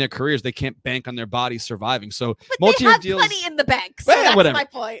this point in their careers, they can't bank on their bodies surving. So but multi-year they have deals, plenty in the bank. So that's whatever. My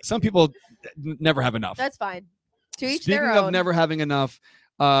point. Some people never have enough. That's fine. To each Speaking their own. of never having enough,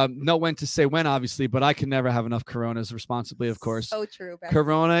 know when to say when, obviously, but I can never have enough Coronas responsibly, of course. So true. Beth.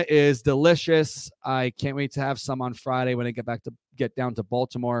 Corona is delicious. I can't wait to have some on Friday when I get down to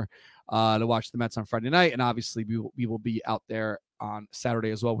Baltimore to watch the Mets on Friday night. And obviously we will be out there on Saturday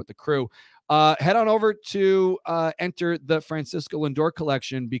as well with the crew. Head on over to enter the Francisco Lindor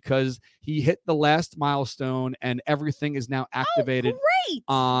collection because he hit the last milestone and everything is now activated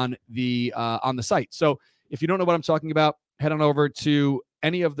on the site. So if you don't know what I'm talking about, head on over to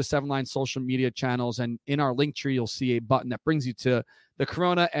any of the 7 Line social media channels, and in our link tree, you'll see a button that brings you to the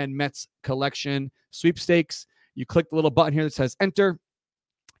Corona and Mets collection sweepstakes. You click the little button here that says enter.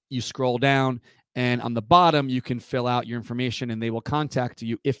 You scroll down, and on the bottom, you can fill out your information, and they will contact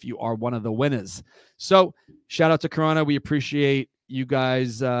you if you are one of the winners. So shout out to Corona. We appreciate you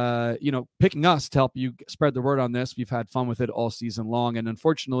guys, picking us to help you spread the word on this. We've had fun with it all season long, and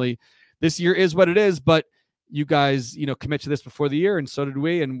unfortunately, this year is what it is, but you guys, commit to this before the year, and so did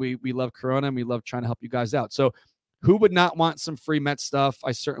we. And we love Corona, and we love trying to help you guys out. So who would not want some free Met stuff?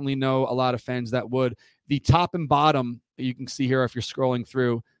 I certainly know a lot of fans that would. The top and bottom, you can see here if you're scrolling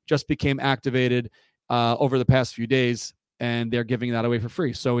through, just became activated over the past few days, and they're giving that away for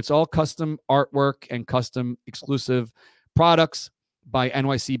free. So it's all custom artwork and custom exclusive products by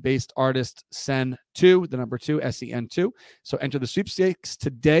NYC-based artist Sen2, the number 2, SEN2. So enter the sweepstakes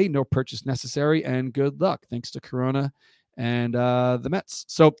today. No purchase necessary, and good luck. Thanks to Corona and the Mets.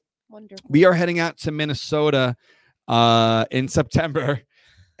 So wonderful. We are heading out to Minnesota in September.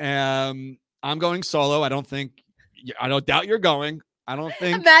 I'm going solo. I don't doubt you're going. I don't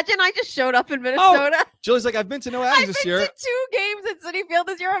think. Imagine I just showed up in Minnesota. Julie's like, I've been to no outings this year. I've been to 2 games at Citi Field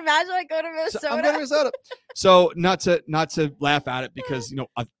this year. Imagine I go to Minnesota. So I'm going to Minnesota. So not to laugh at it because,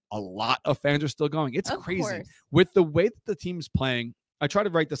 a lot of fans are still going. It's crazy. Course. With the way that the team's playing, I try to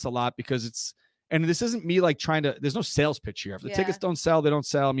write this a lot because and this isn't me like trying to, there's no sales pitch here. If the tickets don't sell, they don't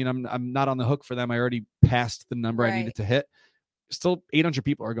sell. I mean, I'm not on the hook for them. I already passed the number I needed to hit. Still 800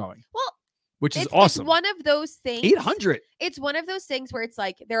 people are going. Well, which is awesome. It's one of those things. 800. It's one of those things where it's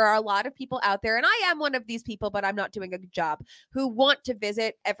like there are a lot of people out there, and I am one of these people, but I'm not doing a good job, who want to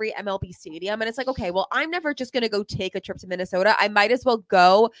visit every MLB stadium. And it's like, okay, well, I'm never just going to go take a trip to Minnesota. I might as well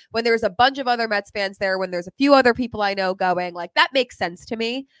go when there's a bunch of other Mets fans there, when there's a few other people I know going. Like, that makes sense to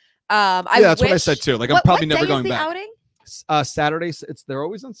me. That's what I said too. Like, I'm probably never going back. Outing? Saturdays. They're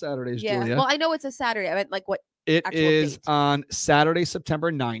always on Saturdays, Julia. Well, I know it's a Saturday. I meant like what? It is date? On Saturday,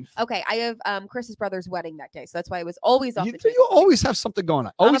 September 9th. Okay, I have Chris's brother's wedding that day, so that's why it was always off. You always have something going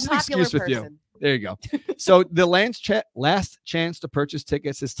on. Always an excuse with you. There you go. So the last chance to purchase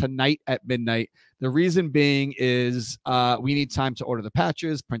tickets is tonight at midnight. The reason being is we need time to order the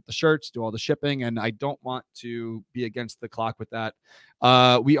patches, print the shirts, do all the shipping, and I don't want to be against the clock with that.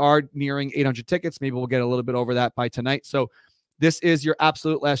 We are nearing 800 tickets. Maybe we'll get a little bit over that by tonight. So this is your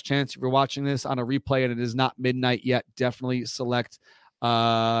absolute last chance. If you're watching this on a replay and it is not midnight yet, definitely select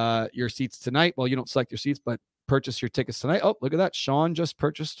your seats tonight. Well, you don't select your seats, but purchase your tickets tonight. Oh, look at that. Sean just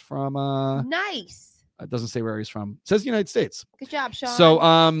purchased from nice. It doesn't say where he's from. It says United States. Good job, Sean.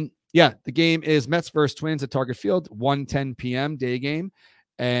 So the game is Mets versus Twins at Target Field, 1:10 p.m. day game.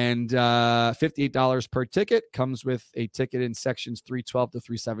 And $58 per ticket. Comes with a ticket in sections 312 to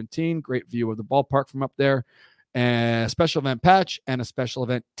 317. Great view of the ballpark from up there. A special event patch and a special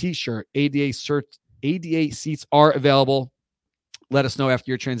event t-shirt. ADA seats are available. Let us know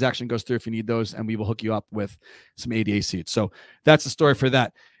after your transaction goes through if you need those, and we will hook you up with some ADA seats. So that's the story for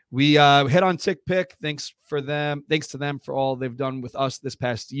that. We hit on Tick Pick. Thanks to them for all they've done with us this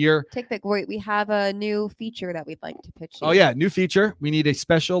past year. Tick Pick, we have a new feature that we'd like to pitch you. Oh yeah, new feature. We need a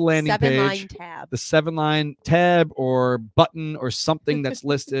special landing page. 7-line tab. The 7-line tab or button or something that's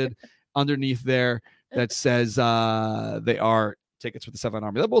listed underneath there that says they are tickets with the 7-line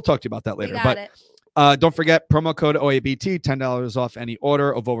Army. We'll talk to you about that later. But don't forget, promo code OABT, $10 off any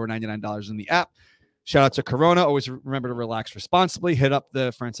order of over $99 in the app. Shout out to Corona. Always remember to relax responsibly. Hit up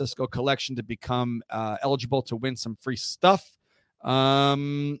the Francisco collection to become eligible to win some free stuff. I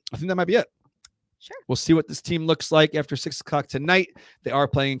think that might be it. Sure. We'll see what this team looks like after 6:00 tonight. They are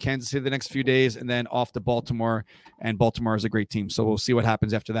playing in Kansas City the next few days and then off to Baltimore. And Baltimore is a great team. So we'll see what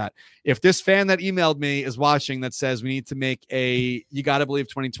happens after that. If this fan that emailed me is watching that says we need to make a You Gotta Believe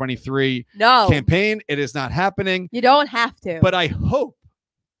 2023 campaign, it is not happening. You don't have to. But I hope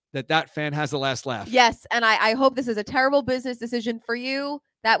that fan has the last laugh. Yes. And I hope this is a terrible business decision for you.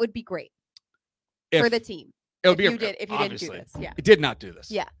 That would be great for the team. It would be if you didn't do this. Yeah. It did not do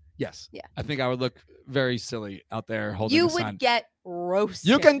this. Yeah. Yes. Yeah. I think I would look very silly out there holding You the sign. would get roasted.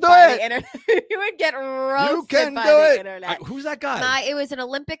 You can do it. You would get roasted. You can by do the it. internet. Who's that guy? It was an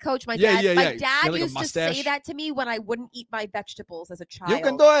Olympic coach. My Yeah, dad. yeah, My yeah. dad Like used to say that to me when I wouldn't eat my vegetables as a child. You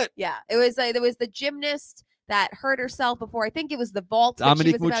can do it. Yeah. It was there was the gymnast that hurt herself before. I think it was the vault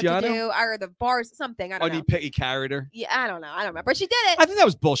Dominique that she was about to Mucciano? do, or the bars, something. I don't know. He carried her. Yeah, I don't know. I don't remember. But she did it. I think that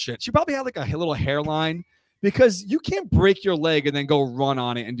was bullshit. She probably had like a little hairline because you can't break your leg and then go run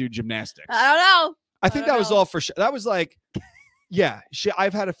on it and do gymnastics. I don't know. I think that was all for sure. That was like, yeah,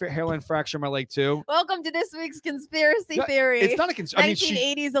 I've had a hairline fracture in my leg too. Welcome to this week's conspiracy theory. It's not a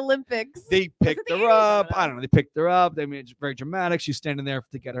 1980s Olympics. They picked her up. I don't know. They picked her up. They made it very dramatic. She's standing there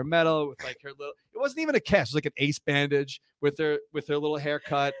to get her medal with like her little. It wasn't even a cast. It was like an ace bandage with her little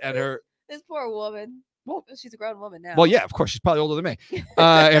haircut and her. This poor woman. Well, she's a grown woman now. Well, yeah, of course. She's probably older than me.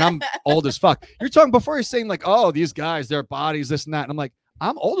 And I'm old as fuck. You're talking before you're saying like, oh, these guys, their bodies, this and that. And I'm like,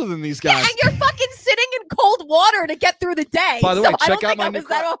 I'm older than these guys. Yeah, and you're fucking sitting in cold water to get through the day. By the way, check out my new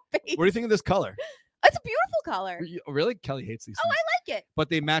Crocs. What do you think of this color? It's a beautiful color. Really? Kelly hates these things. Oh, I like it. But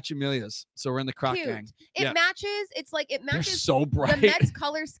they match Amelia's. So we're in the Croc gang. It matches. It's like it matches. They're so bright. The Mets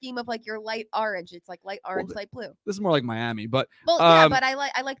color scheme of like your light orange. It's like light orange, light blue. This is more like Miami, but but I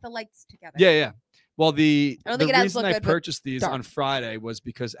like the lights together. Yeah. Well, the reason I good, purchased these on Friday was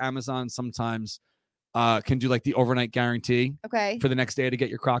because Amazon sometimes can do like the overnight guarantee for the next day to get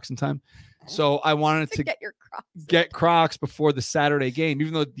your Crocs in time. So I wanted to get Crocs before the Saturday game,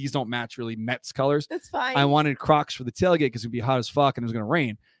 even though these don't match really Mets colors. That's fine. I wanted Crocs for the tailgate because it'd be hot as fuck and it was going to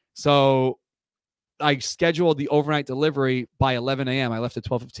rain. So I scheduled the overnight delivery by 11 a.m. I left at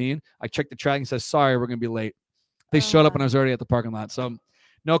 12:15. I checked the tracking and says, sorry, we're going to be late. They showed up and I was already at the parking lot. So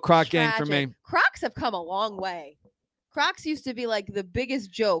no Croc gang for me. Crocs have come a long way. Crocs used to be like the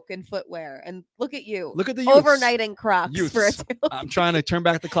biggest joke in footwear, and look at you. Look at the youths. Overnighting Crocs Youths. for a two. I'm trying to turn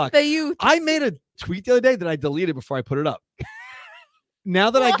back the clock. The youth. I made a tweet the other day that I deleted before I put it up.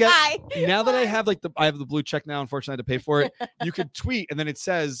 Now that Why? I have I have the blue check now, unfortunately I had to pay for it. You could tweet and then it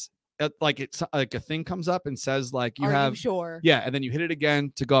says it's like a thing comes up and says like you have sure? Yeah, and then you hit it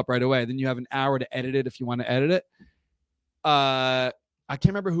again to go up right away. Then you have an hour to edit it if you want to edit it. I can't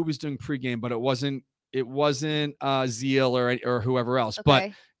remember who was doing pregame, but it wasn't Zeal or whoever else. Okay.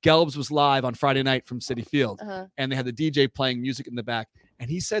 But Gelbs was live on Friday night from Citi Field, and they had the DJ playing music in the back, and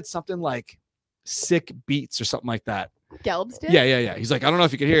he said something like "sick beats" or something like that. Gelbs did? Yeah. He's like, I don't know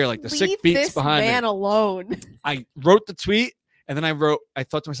if you could hear like the sick beats this behind man me. alone. I wrote the tweet, and then I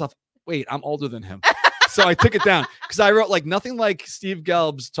thought to myself, wait, I'm older than him. So I took it down because I wrote like nothing like Steve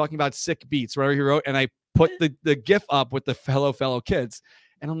Gelbs talking about sick beats, whatever he wrote, and I put the GIF up with the fellow kids.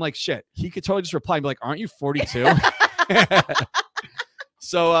 And I'm like, shit, he could totally just reply and be like, aren't you 42?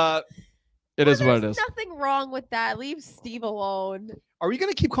 So it is what it is. Nothing wrong with that. Leave Steve alone. Are you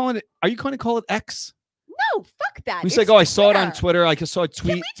going to call it X? No, fuck that. He's like, I saw it on Twitter. I saw a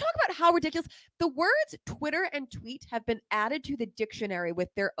tweet. Can we talk about how ridiculous the words Twitter and tweet have been added to the dictionary with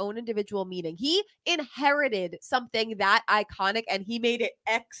their own individual meaning? He inherited something that iconic and he made it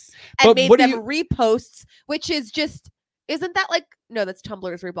X and made them reposts, which is just, isn't that like, no, that's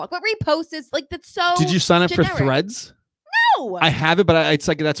Tumblr's reblog, but repost is like, that's so Did you sign up generic. for Threads? No. I have it, but it's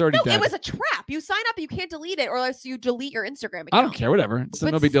like that's already dead. It was a trap. You sign up, you can't delete it, or else you delete your Instagram account. I don't care, whatever. It's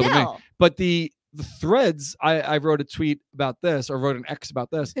no big deal to me. But the Threads, I wrote a tweet about this, or wrote an X about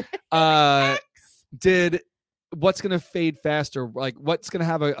this. Did what's going to fade faster? Like what's going to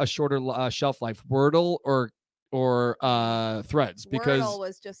have a shorter shelf life? Wordle or Threads? Because Wordle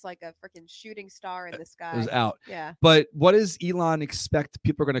was just like a freaking shooting star in the sky. It was out. Yeah. But what does Elon expect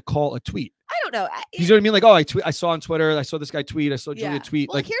people are going to call a tweet? I don't know. You know what I mean? Like, I saw on Twitter, I saw this guy tweet, I saw Julia tweet.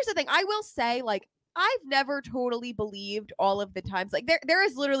 Well, like, here's the thing. I will say, like, I've never totally believed all of the times. Like there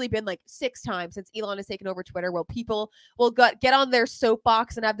has literally been like 6 times since Elon has taken over Twitter where people will get on their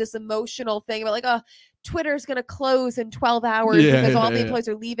soapbox and have this emotional thing about like, oh, Twitter's going to close in 12 hours because all the employees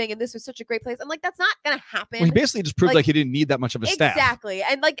are leaving and this was such a great place. I'm like, that's not going to happen. Well, he basically just proved like he didn't need that much of a staff. Exactly.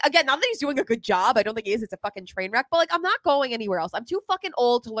 And like, again, not that he's doing a good job. I don't think he is. It's a fucking train wreck, but like, I'm not going anywhere else. I'm too fucking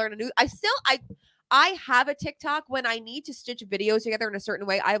old to learn a new. I have a TikTok. When I need to stitch videos together in a certain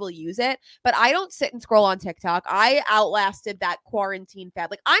way, I will use it. But I don't sit and scroll on TikTok. I outlasted that quarantine fad.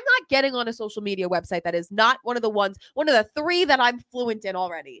 Like, I'm not getting on a social media website that is not one of the 3 that I'm fluent in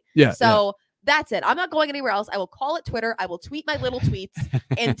already. Yeah. So that's it. I'm not going anywhere else. I will call it Twitter. I will tweet my little tweets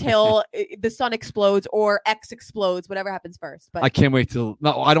until the sun explodes or X explodes, whatever happens first. But I can't wait till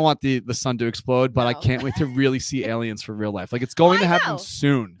I don't want the sun to explode, but I can't wait to really see aliens for real life. Like it's going to happen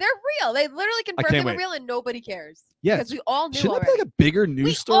soon. They're real. They literally confirmed they were real and nobody cares. Yeah. Because we all knew Shouldn't already. that be like a bigger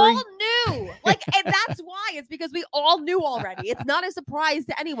news story? We all knew. Like, and that's why. It's because we all knew already. It's not a surprise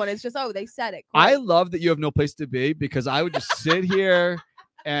to anyone. It's just, they said it. Great. I love that you have no place to be because I would just sit here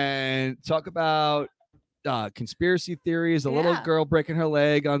and talk about conspiracy theories, a little girl breaking her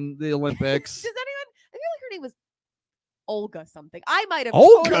leg on the Olympics. Does anyone? I feel like her name was Olga something. I might have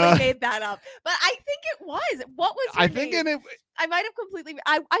totally made that up, but I think it was. What was her name? I might have completely.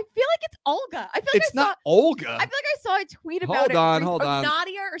 I feel like it's Olga. I feel like it's not Olga. I feel like I saw a tweet about it. Hold on.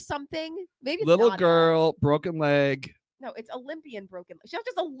 Nadia or something. Maybe it's little Nadia. girl, broken leg. No, it's Olympian broken leg. She's not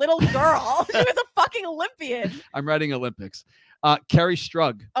just a little girl. She was a fucking Olympian. I'm writing Olympics. Carrie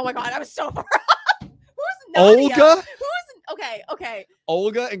Strug. Oh my god, I was so far off. Who's Nadia? Olga? Okay.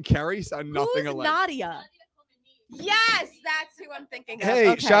 Olga and Carrie sound nothing alike. Nadia? Yes, that's who I'm thinking of.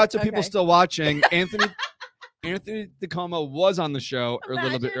 Hey, shout out to people still watching. Anthony DiComo was on the show a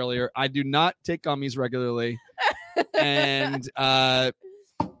little bit earlier. I do not take gummies regularly. And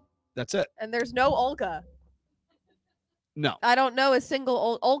that's it. And there's no Olga. No. I don't know a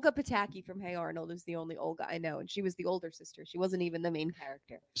single Olga Pataki from Hey Arnold is the only Olga I know. And she was the older sister. She wasn't even the main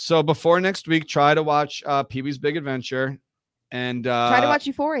character. So before next week, try to watch Pee-wee's Big Adventure. And try to watch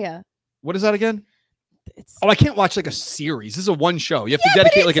Euphoria. What is that again? I can't watch like a series. This is a one show. You have to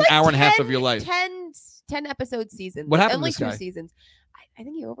dedicate like an hour and a half of your life. 10 episode season. What happened only to this guy? 2 seasons. I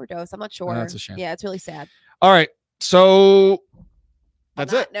think he overdosed. I'm not sure. Oh, that's a shame. Yeah, it's really sad. All right. So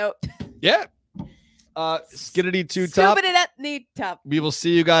that's it. Note. Yeah. Skiddity top. We will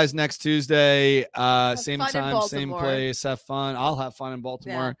see you guys next Tuesday. Same time, same place. Have fun. I'll have fun in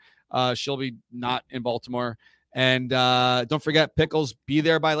Baltimore. Yeah. She'll be not in Baltimore. And don't forget, Pickles, be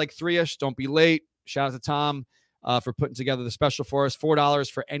there by like 3-ish. Don't be late. Shout out to Tom for putting together the special for us.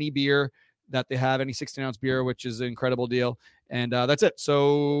 $4 for any beer that they have, any 16-ounce beer, which is an incredible deal. And that's it.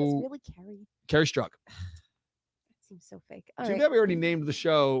 So really Carrie Strug. seems so fake. Too bad we already named the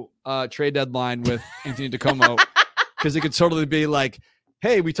show Trade Deadline with Anthony DiComo, because it could totally be like,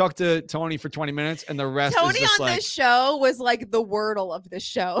 hey, we talked to Tony for 20 minutes and the rest Tony is just on this show was like the Wordle of the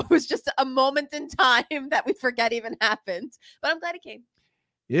show. It was just a moment in time that we forget even happened. But I'm glad he came.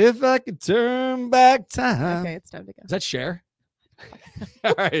 If I could turn back time. Okay, it's time to go. Is that Cher?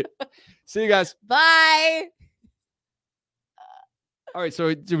 All right. See you guys. Bye. All right.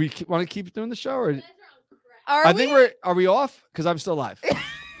 So do we want to keep doing the show? Or are we off? Because I'm still live.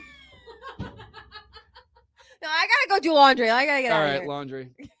 No, I gotta go do laundry. I gotta get out of here. All right,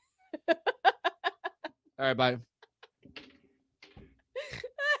 laundry. All right, bye.